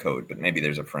out the code, but maybe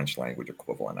there's a French language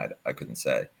equivalent. I couldn't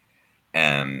say.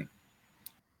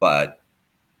 But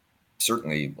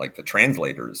certainly, like the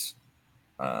translators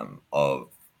of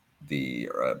the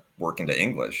work into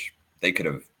English, they could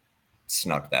have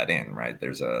snuck that in, right?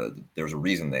 There's a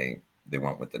reason they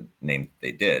went with the name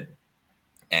they did,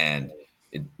 and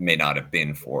it may not have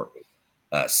been for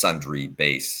sundry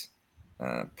base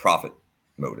profit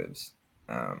motives.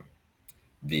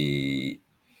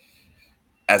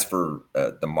 As for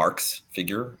the Marx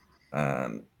figure,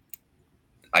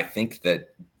 I think that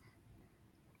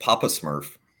Papa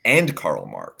Smurf and Karl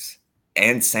Marx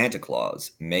and Santa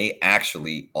Claus may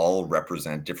actually all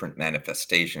represent different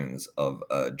manifestations of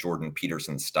a Jordan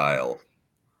Peterson style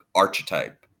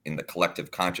archetype in the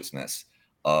collective consciousness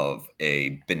of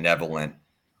a benevolent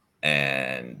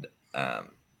and a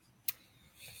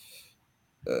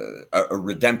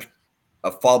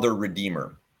father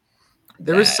redeemer.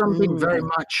 There is something very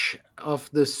much of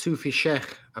the Sufi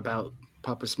Sheikh about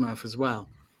Papa Smurf as well.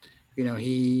 You know,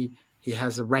 he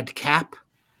has a red cap,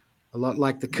 a lot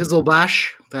like the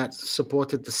Kizilbash that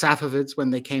supported the Safavids when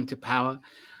they came to power.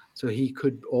 So he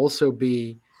could also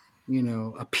be, you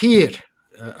know, a pir,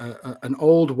 an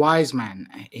old wise man.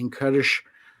 In Kurdish,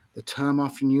 the term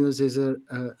often used is a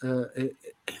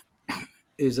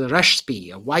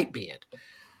rashpi, a white beard.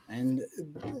 And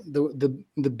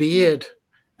the beard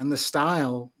and the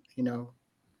style, you know,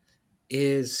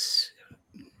 is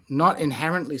not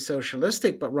inherently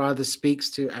socialistic, but rather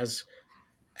speaks to, as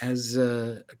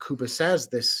Kuba says,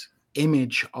 this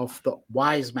image of the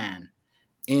wise man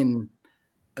in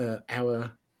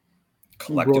our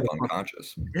collective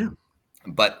unconscious. Yeah.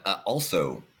 But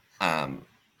also,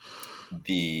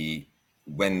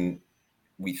 when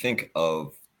we think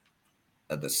of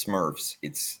the Smurfs,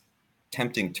 it's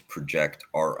tempting to project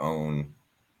our own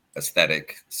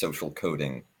aesthetic social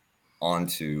coding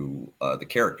onto the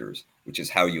characters, which is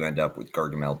how you end up with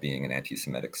Gargamel being an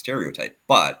anti-Semitic stereotype.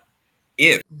 But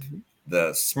if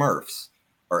the Smurfs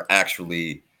are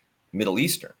actually Middle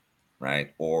Eastern,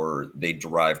 right, or they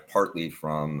derive partly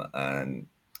from an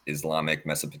Islamic,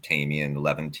 Mesopotamian,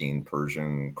 Levantine,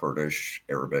 Persian, Kurdish,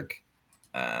 Arabic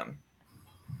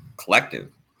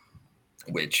collective,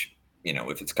 which, you know,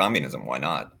 if it's communism, why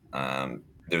not?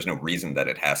 There's no reason that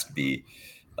it has to be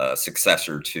a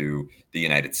successor to the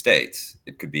United States.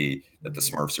 It could be that the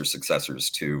Smurfs are successors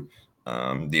to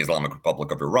the Islamic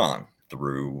Republic of Iran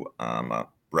through a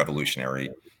revolutionary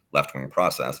left-wing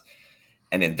process.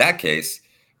 And in that case,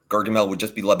 Gargamel would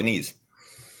just be Lebanese.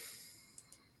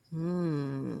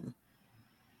 You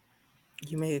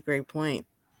make a great point.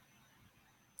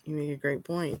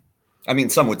 I mean,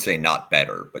 some would say not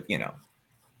better, but,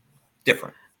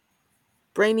 different.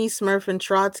 Brainy, Smurf, and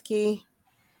Trotsky.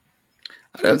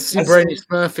 I don't see Brainy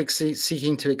Smurf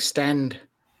seeking to extend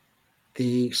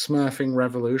the Smurfing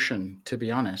revolution, to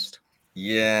be honest.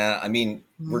 Yeah, I mean,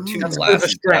 we're two That's glasses a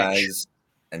stretch. guys,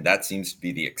 and that seems to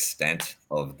be the extent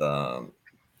of the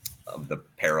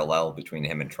parallel between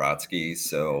him and Trotsky.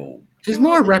 So he's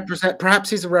more perhaps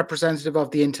he's a representative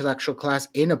of the intellectual class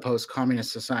in a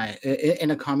post-communist society,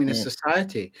 in a communist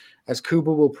society, as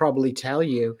Kuba will probably tell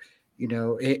you.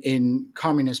 In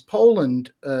communist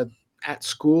Poland, at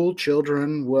school,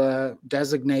 children were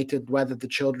designated, whether the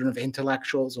children of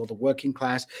intellectuals or the working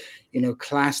class.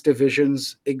 Class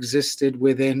divisions existed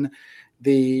within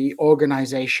the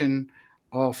organization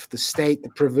of the state, the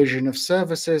provision of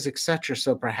services, etc.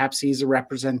 So perhaps he's a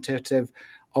representative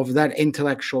of that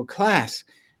intellectual class.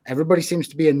 Everybody seems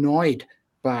to be annoyed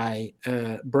by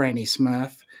Brainy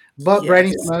Smurf, but yes.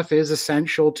 Brainy Smurf is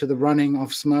essential to the running of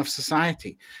Smurf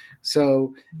society.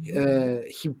 So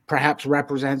he perhaps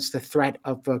represents the threat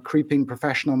of a creeping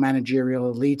professional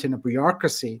managerial elite and a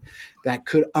bureaucracy that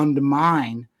could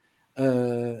undermine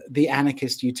the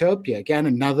anarchist utopia. Again,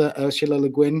 another Ursula Le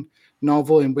Guin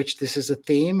novel in which this is a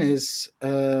theme is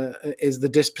The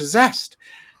Dispossessed,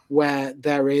 where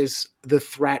there is the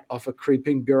threat of a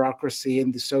creeping bureaucracy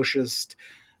in the socialist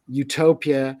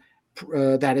utopia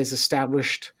that is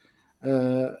established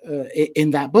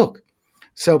in that book.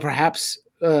 So perhaps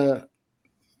Brainy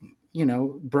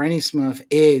Smurf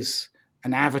is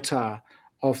an avatar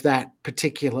of that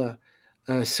particular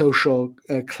social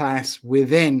class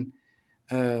within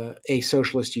a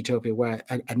socialist utopia, where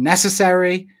a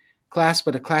necessary class,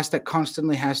 but a class that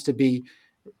constantly has to be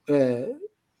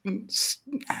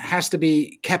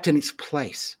kept in its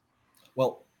place.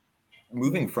 Well,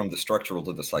 moving from the structural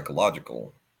to the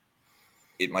psychological,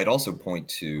 it might also point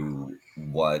to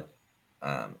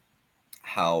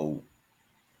how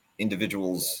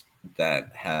individuals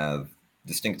that have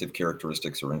distinctive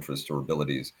characteristics or interests or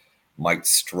abilities might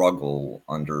struggle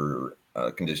under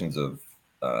conditions of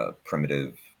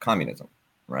primitive communism,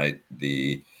 right?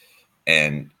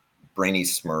 And Brainy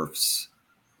Smurf's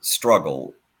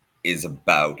struggle is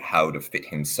about how to fit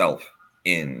himself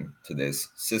into this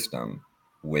system,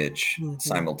 which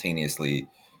simultaneously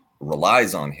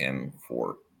relies on him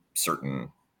for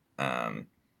certain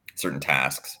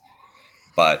tasks,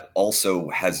 but also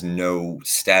has no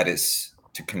status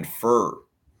to confer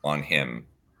on him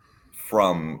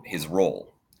from his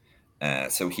role.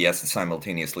 So he has to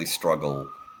simultaneously struggle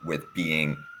with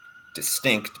being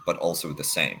distinct, but also the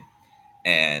same.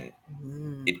 And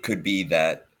it could be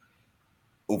that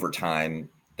over time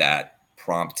that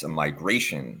prompts a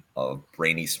migration of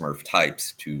Brainy Smurf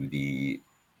types to the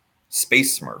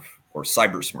Space Smurf or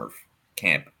Cyber Smurf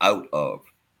camp out of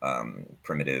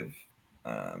primitive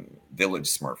village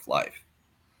Smurf life.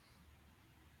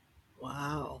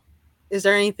 Wow. Is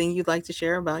there anything you'd like to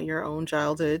share about your own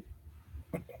childhood?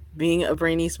 Being a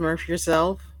Brainy Smurf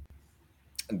yourself?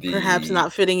 Perhaps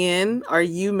not fitting in? Are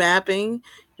you mapping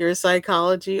your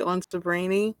psychology onto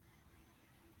Brainy?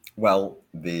 Well,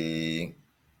 I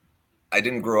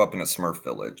didn't grow up in a Smurf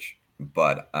village,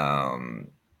 but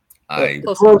I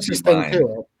closest thing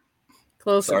to it.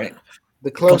 Close Sorry? enough.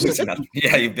 The closest enough.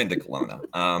 Yeah, you've been to Kelowna.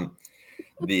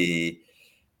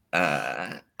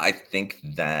 I think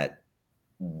that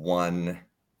one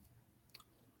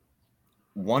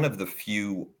of the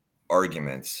few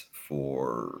arguments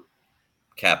for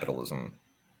capitalism,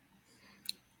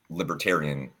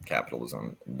 libertarian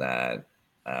capitalism, that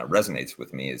resonates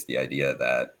with me is the idea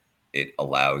that it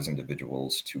allows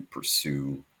individuals to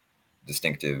pursue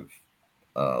distinctive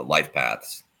life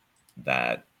paths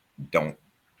that don't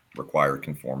require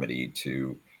conformity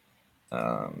to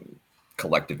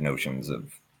collective notions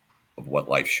of what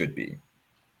life should be.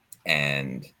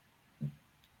 And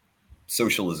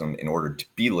socialism, in order to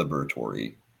be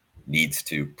liberatory, needs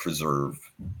to preserve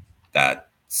that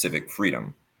civic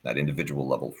freedom, that individual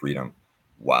level freedom,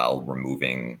 while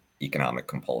removing economic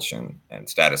compulsion and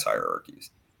status hierarchies,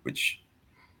 which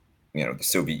the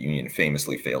Soviet Union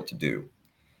famously failed to do.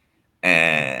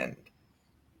 And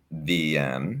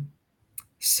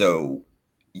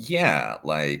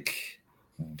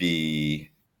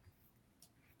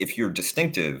if you're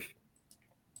distinctive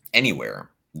anywhere,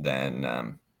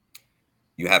 then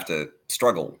you have to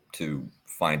struggle to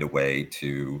find a way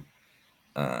to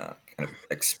kind of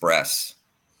express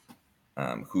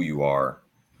who you are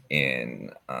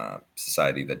in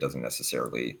society that doesn't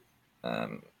necessarily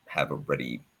have a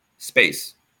ready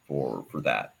space for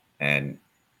that. And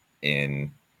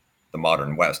in the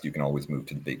modern West, you can always move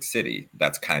to the big city.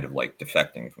 That's kind of like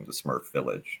defecting from the Smurf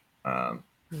village.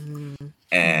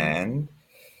 And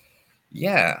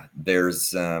yeah,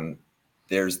 there's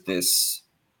this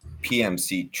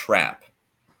PMC trap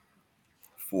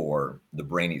for the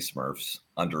brainy Smurfs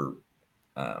under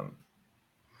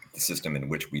the system in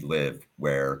which we live,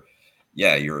 where,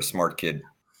 yeah, you're a smart kid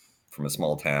from a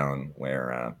small town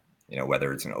where,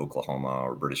 whether it's in Oklahoma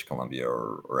or British Columbia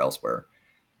or elsewhere.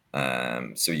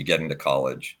 So you get into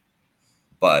college,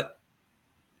 but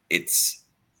it's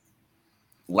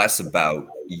less about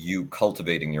you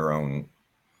cultivating your own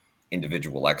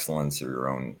individual excellence or your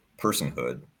own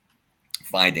personhood,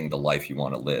 finding the life you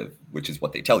want to live, which is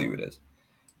what they tell you it is,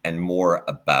 and more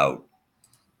about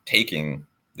taking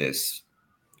this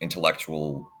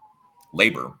intellectual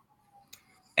labor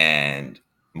and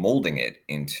molding it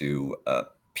into a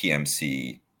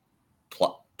PMC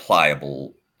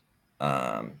pliable,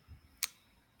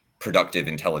 productive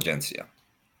intelligentsia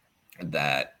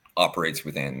that operates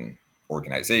within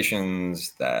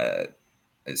organizations, that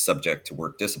is subject to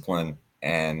work discipline,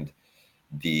 and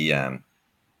the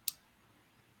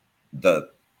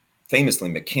famously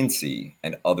McKinsey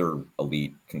and other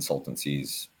elite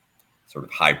consultancies, sort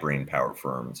of high brain power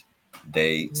firms,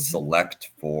 they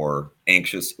select for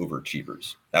anxious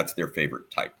overachievers. That's their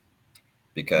favorite type,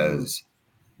 because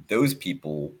those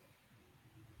people,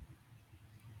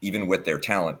 even with their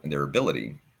talent and their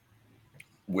ability,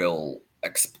 will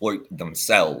exploit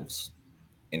themselves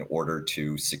in order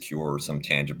to secure some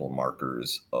tangible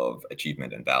markers of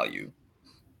achievement and value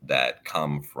that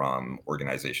come from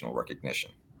organizational recognition.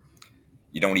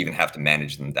 You don't even have to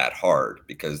manage them that hard,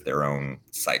 because their own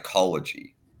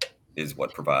psychology is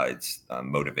what provides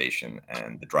motivation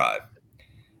and the drive.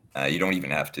 You don't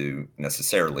even have to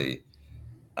necessarily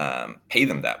pay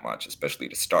them that much, especially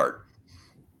to start,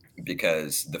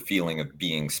 because the feeling of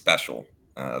being special,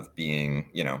 of being,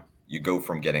 you go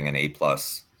from getting an A+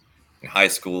 in high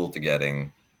school to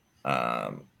getting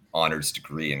honors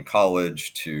degree in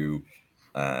college to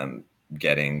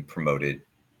getting promoted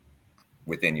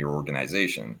within your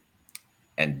organization.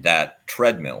 And that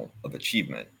treadmill of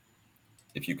achievement,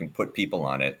 if you can put people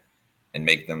on it and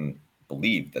make them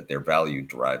believe that their value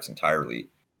derives entirely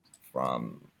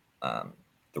from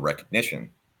the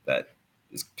recognition that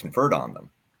is conferred on them,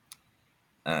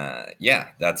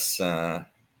 that's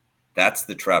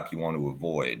the trap you want to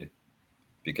avoid,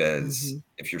 because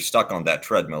if you're stuck on that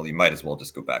treadmill, you might as well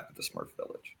just go back to the Smurf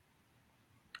village.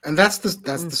 And that's the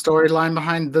storyline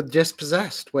behind The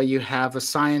Dispossessed, where you have a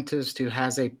scientist who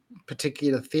has a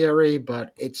particular theory,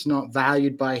 but it's not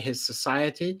valued by his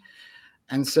society.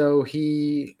 And so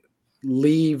he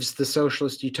leaves the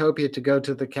socialist utopia to go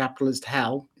to the capitalist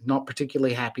hell, not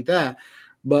particularly happy there.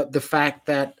 But the fact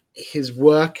that his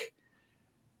work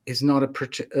is not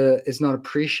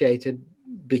appreciated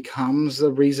becomes a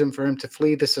reason for him to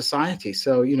flee the society.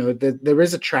 So, there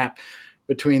is a trap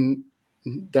between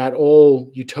that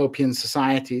all utopian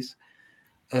societies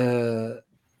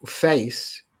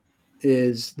face,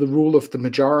 is the rule of the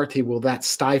majority. Will that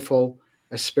stifle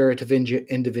a spirit of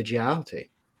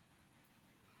individuality?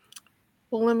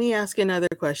 Well, let me ask another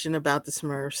question about the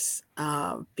Smurfs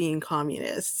being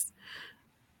communists.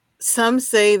 Some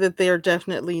say that they are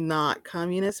definitely not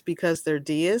communists because they're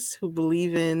deists who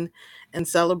believe in and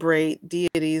celebrate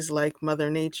deities like Mother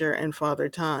Nature and Father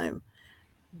Time.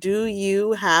 Do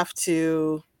you have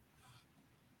to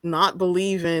not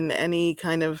believe in any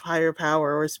kind of higher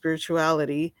power or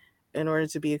spirituality in order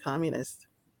to be a communist?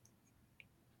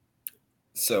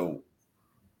 So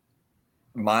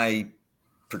my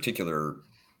particular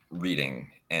reading,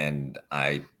 and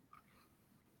I'm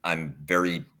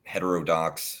very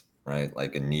heterodox, right?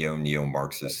 Like a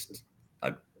neo-Marxist.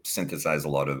 I synthesize a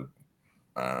lot of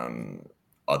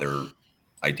other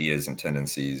ideas and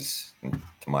tendencies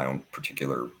to my own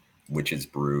particular witch's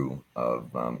brew of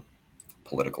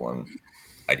political and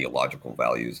ideological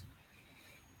values.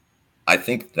 I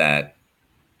think that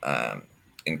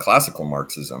in classical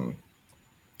Marxism,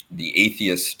 the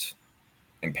atheist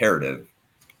imperative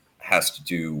has to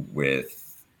do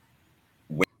with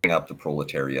waking up the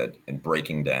proletariat and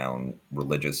breaking down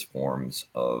religious forms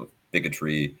of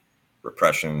bigotry,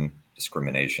 repression,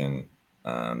 discrimination,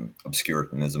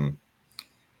 obscurantism.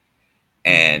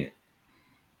 And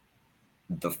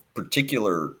the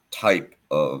particular type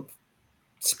of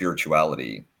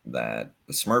spirituality that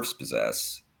the Smurfs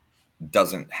possess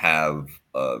doesn't have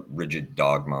a rigid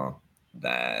dogma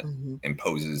that Mm-hmm.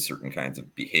 imposes certain kinds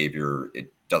of behavior.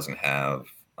 It doesn't have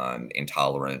an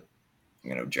intolerant,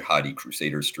 jihadi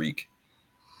crusader streak.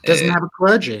 Doesn't It have a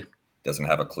clergy. doesn't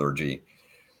have a clergy.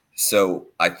 So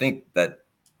I think that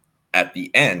at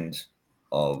the end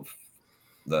of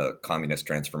the communist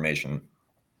transformation,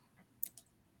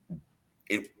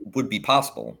 it would be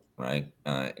possible, right?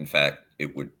 In fact,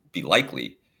 it would be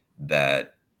likely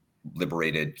that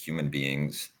liberated human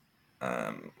beings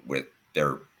with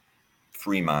their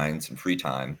free minds and free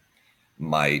time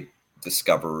might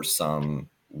discover some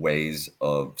ways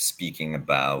of speaking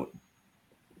about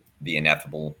the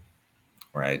ineffable,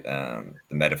 right? The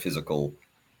metaphysical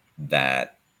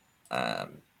that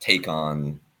take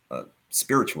on a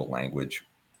spiritual language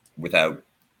without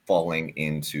falling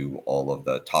into all of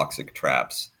the toxic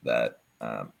traps that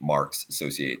Marx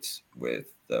associates with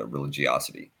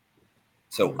religiosity.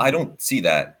 So I don't see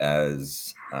that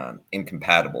as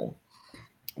incompatible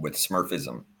with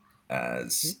Smurfism,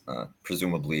 as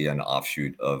presumably an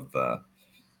offshoot of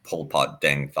Pol Pot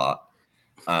Deng thought.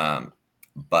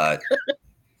 But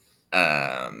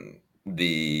it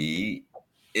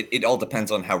all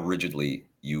depends on how rigidly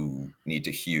you need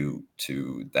to hew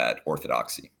to that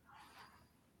orthodoxy.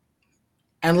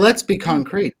 And let's be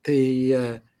concrete.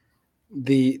 The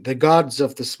gods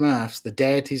of the Smurfs, the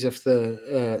deities of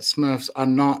the Smurfs, are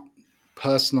not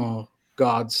personal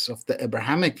gods of the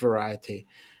Abrahamic variety,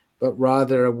 but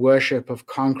rather a worship of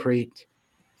concrete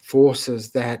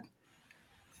forces that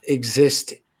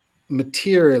exist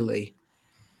materially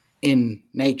in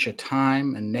nature.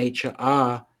 Time and nature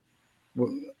are,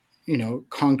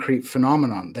 concrete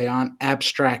phenomenon. They aren't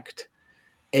abstract,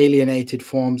 alienated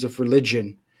forms of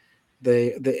religion.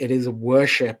 It is a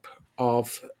worship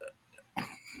of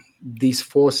these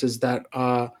forces that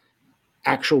are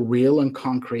actual, real, and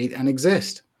concrete and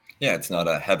exist. Yeah, it's not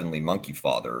a heavenly monkey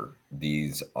father.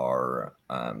 These are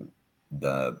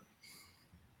the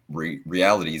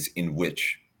realities in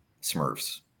which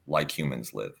Smurfs, like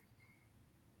humans, live.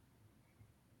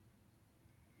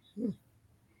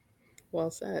 Well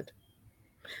said.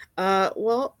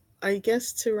 Well, I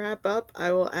guess to wrap up,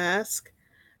 I will ask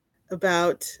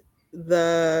about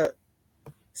the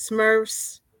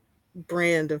Smurfs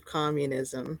brand of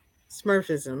communism,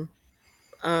 Smurfism.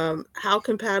 How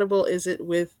compatible is it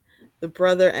with the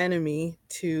brother enemy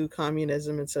to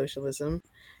communism and socialism,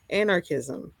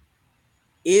 anarchism?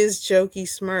 Is Jokey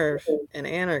Smurf an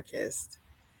anarchist?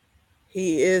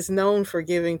 He is known for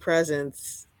giving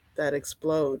presents that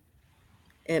explode.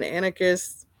 And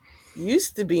anarchists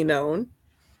used to be known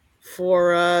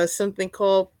for something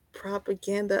called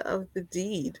propaganda of the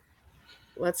deed.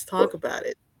 Let's talk about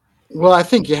it. Well, I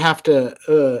think you have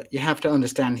to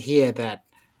understand here that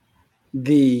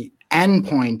the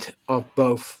endpoint of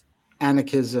both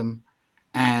anarchism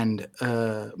and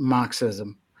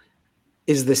Marxism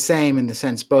is the same, in the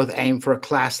sense both aim for a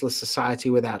classless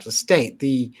society without a state.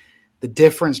 The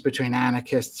difference between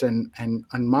anarchists and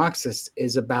Marxists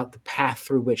is about the path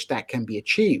through which that can be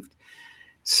achieved.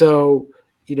 So,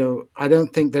 I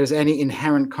don't think there's any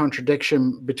inherent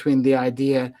contradiction between the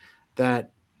idea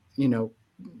that,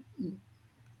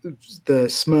 the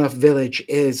Smurf village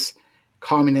is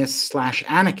communist /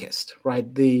 anarchist,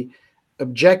 right? The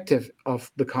objective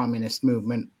of the communist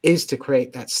movement is to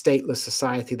create that stateless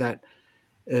society that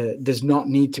does not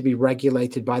need to be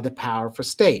regulated by the power of a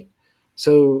state.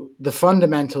 So the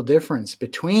fundamental difference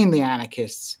between the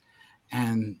anarchists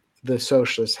and the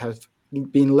socialists has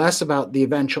been less about the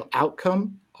eventual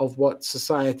outcome of what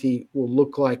society will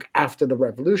look like after the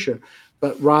revolution,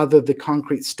 but rather the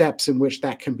concrete steps in which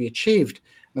that can be achieved.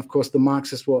 And of course, the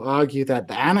Marxists will argue that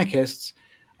the anarchists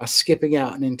are skipping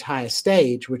out an entire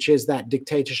stage, which is that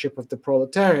dictatorship of the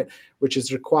proletariat, which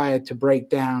is required to break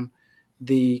down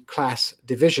the class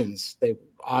divisions. They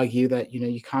argue that,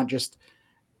 you can't just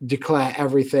declare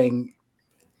everything,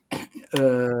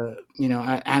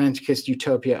 anarchist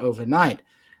utopia overnight.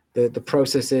 The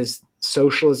process is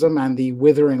socialism and the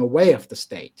withering away of the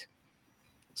state.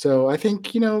 So I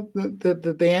think,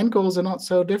 the end goals are not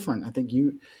so different. I think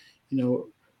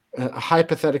a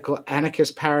hypothetical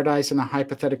anarchist paradise and a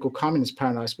hypothetical communist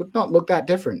paradise would not look that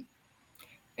different.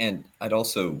 And I'd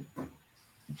also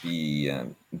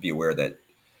be aware that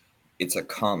it's a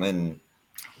common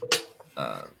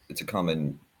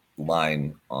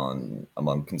line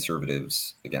among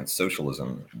conservatives against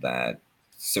socialism that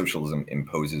socialism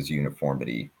imposes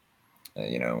uniformity,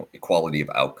 equality of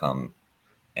outcome,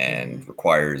 and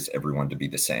requires everyone to be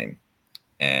the same.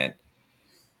 And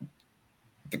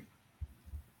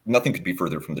nothing could be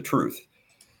further from the truth.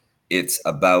 It's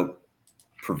about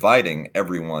providing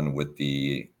everyone with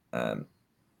the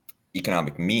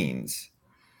economic means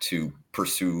to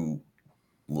pursue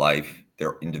life,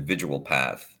 their individual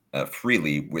path,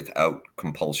 freely without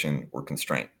compulsion or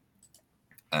constraint.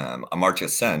 Amartya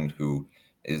Sen, who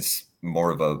is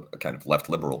more of a kind of left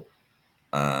liberal,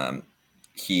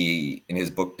 he, in his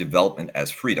book Development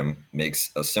as Freedom,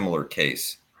 makes a similar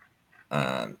case,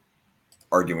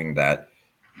 arguing that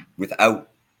without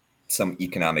some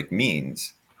economic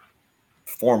means,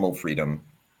 formal freedom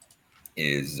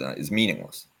is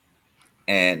meaningless.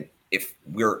 And if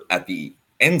we're at the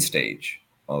end stage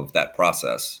of that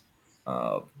process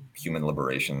of human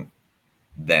liberation,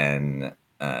 then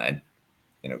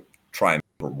triumph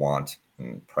over want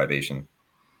and privation,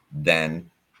 then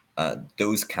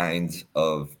those kinds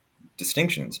of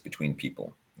distinctions between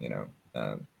people,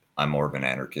 I'm more of an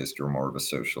anarchist, you're more of a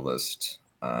socialist,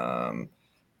 I'm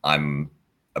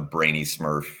a brainy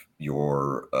Smurf,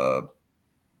 you're a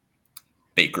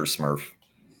Baker Smurf,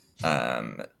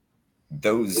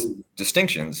 those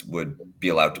distinctions would be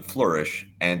allowed to flourish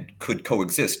and could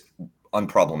coexist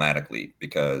unproblematically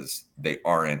because they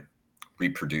aren't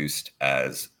reproduced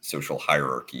as social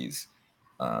hierarchies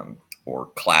or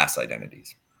class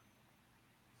identities.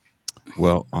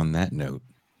 Well, on that note,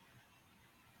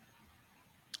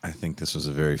 I think this was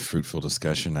a very fruitful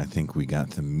discussion. I think we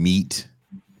got the meat.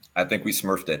 I think we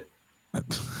smurfed it.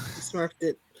 Smurfed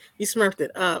it. You smurfed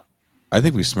it up. I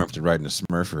think we smurfed it right in the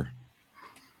smurfer.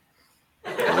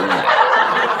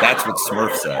 That's what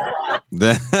Smurf said.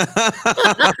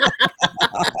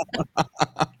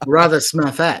 Rather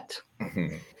Smurfette.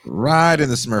 Right in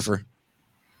the smurfer.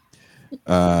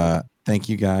 Thank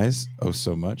you guys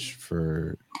so much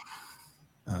for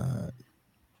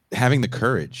having the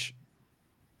courage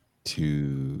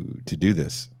to do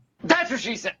this. That's what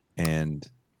she said. And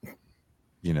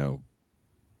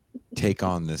take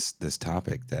on this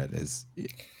topic that is,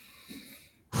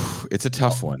 it's a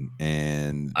tough one,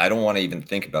 and I don't want to even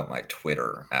think about my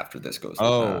Twitter after this goes.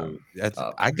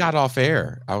 I got off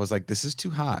air. I was like, this is too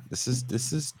hot. This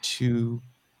is too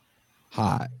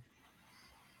hot.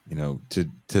 To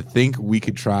think we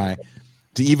could try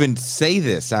to even say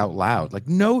this out loud. Like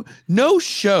no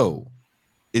show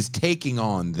is taking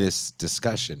on this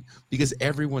discussion because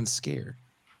everyone's scared.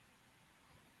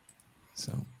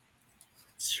 So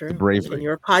it's true. Bravery. Can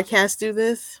your podcast do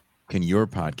this? Can your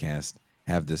podcast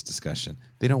have this discussion?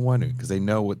 They don't want to because they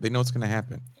know what's going to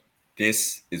happen.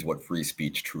 This is what free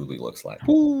speech truly looks like.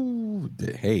 Ooh,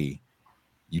 hey,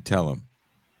 you tell them.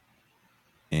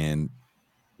 And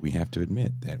we have to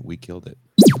admit that we killed it.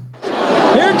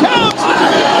 Here it comes!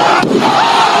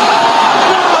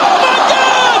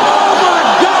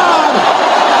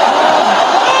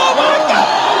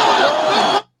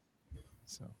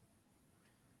 So,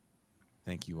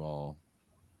 thank you all.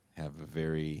 Have a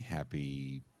very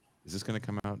happy. Is this going to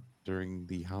come out during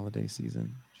the holiday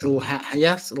season?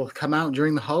 Yes, it'll come out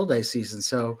during the holiday season.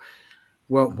 So,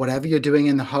 whatever you're doing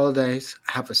in the holidays,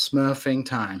 have a smurfing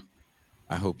time.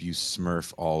 I hope you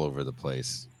smurf all over the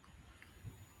place.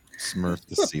 Smurf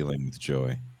the ceiling with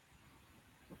joy.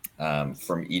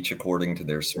 From each according to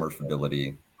their smurf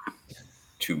ability,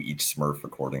 to each smurf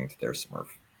according to their smurf.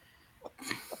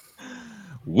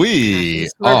 We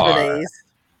Smurfer are days.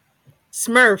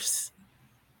 Smurfs.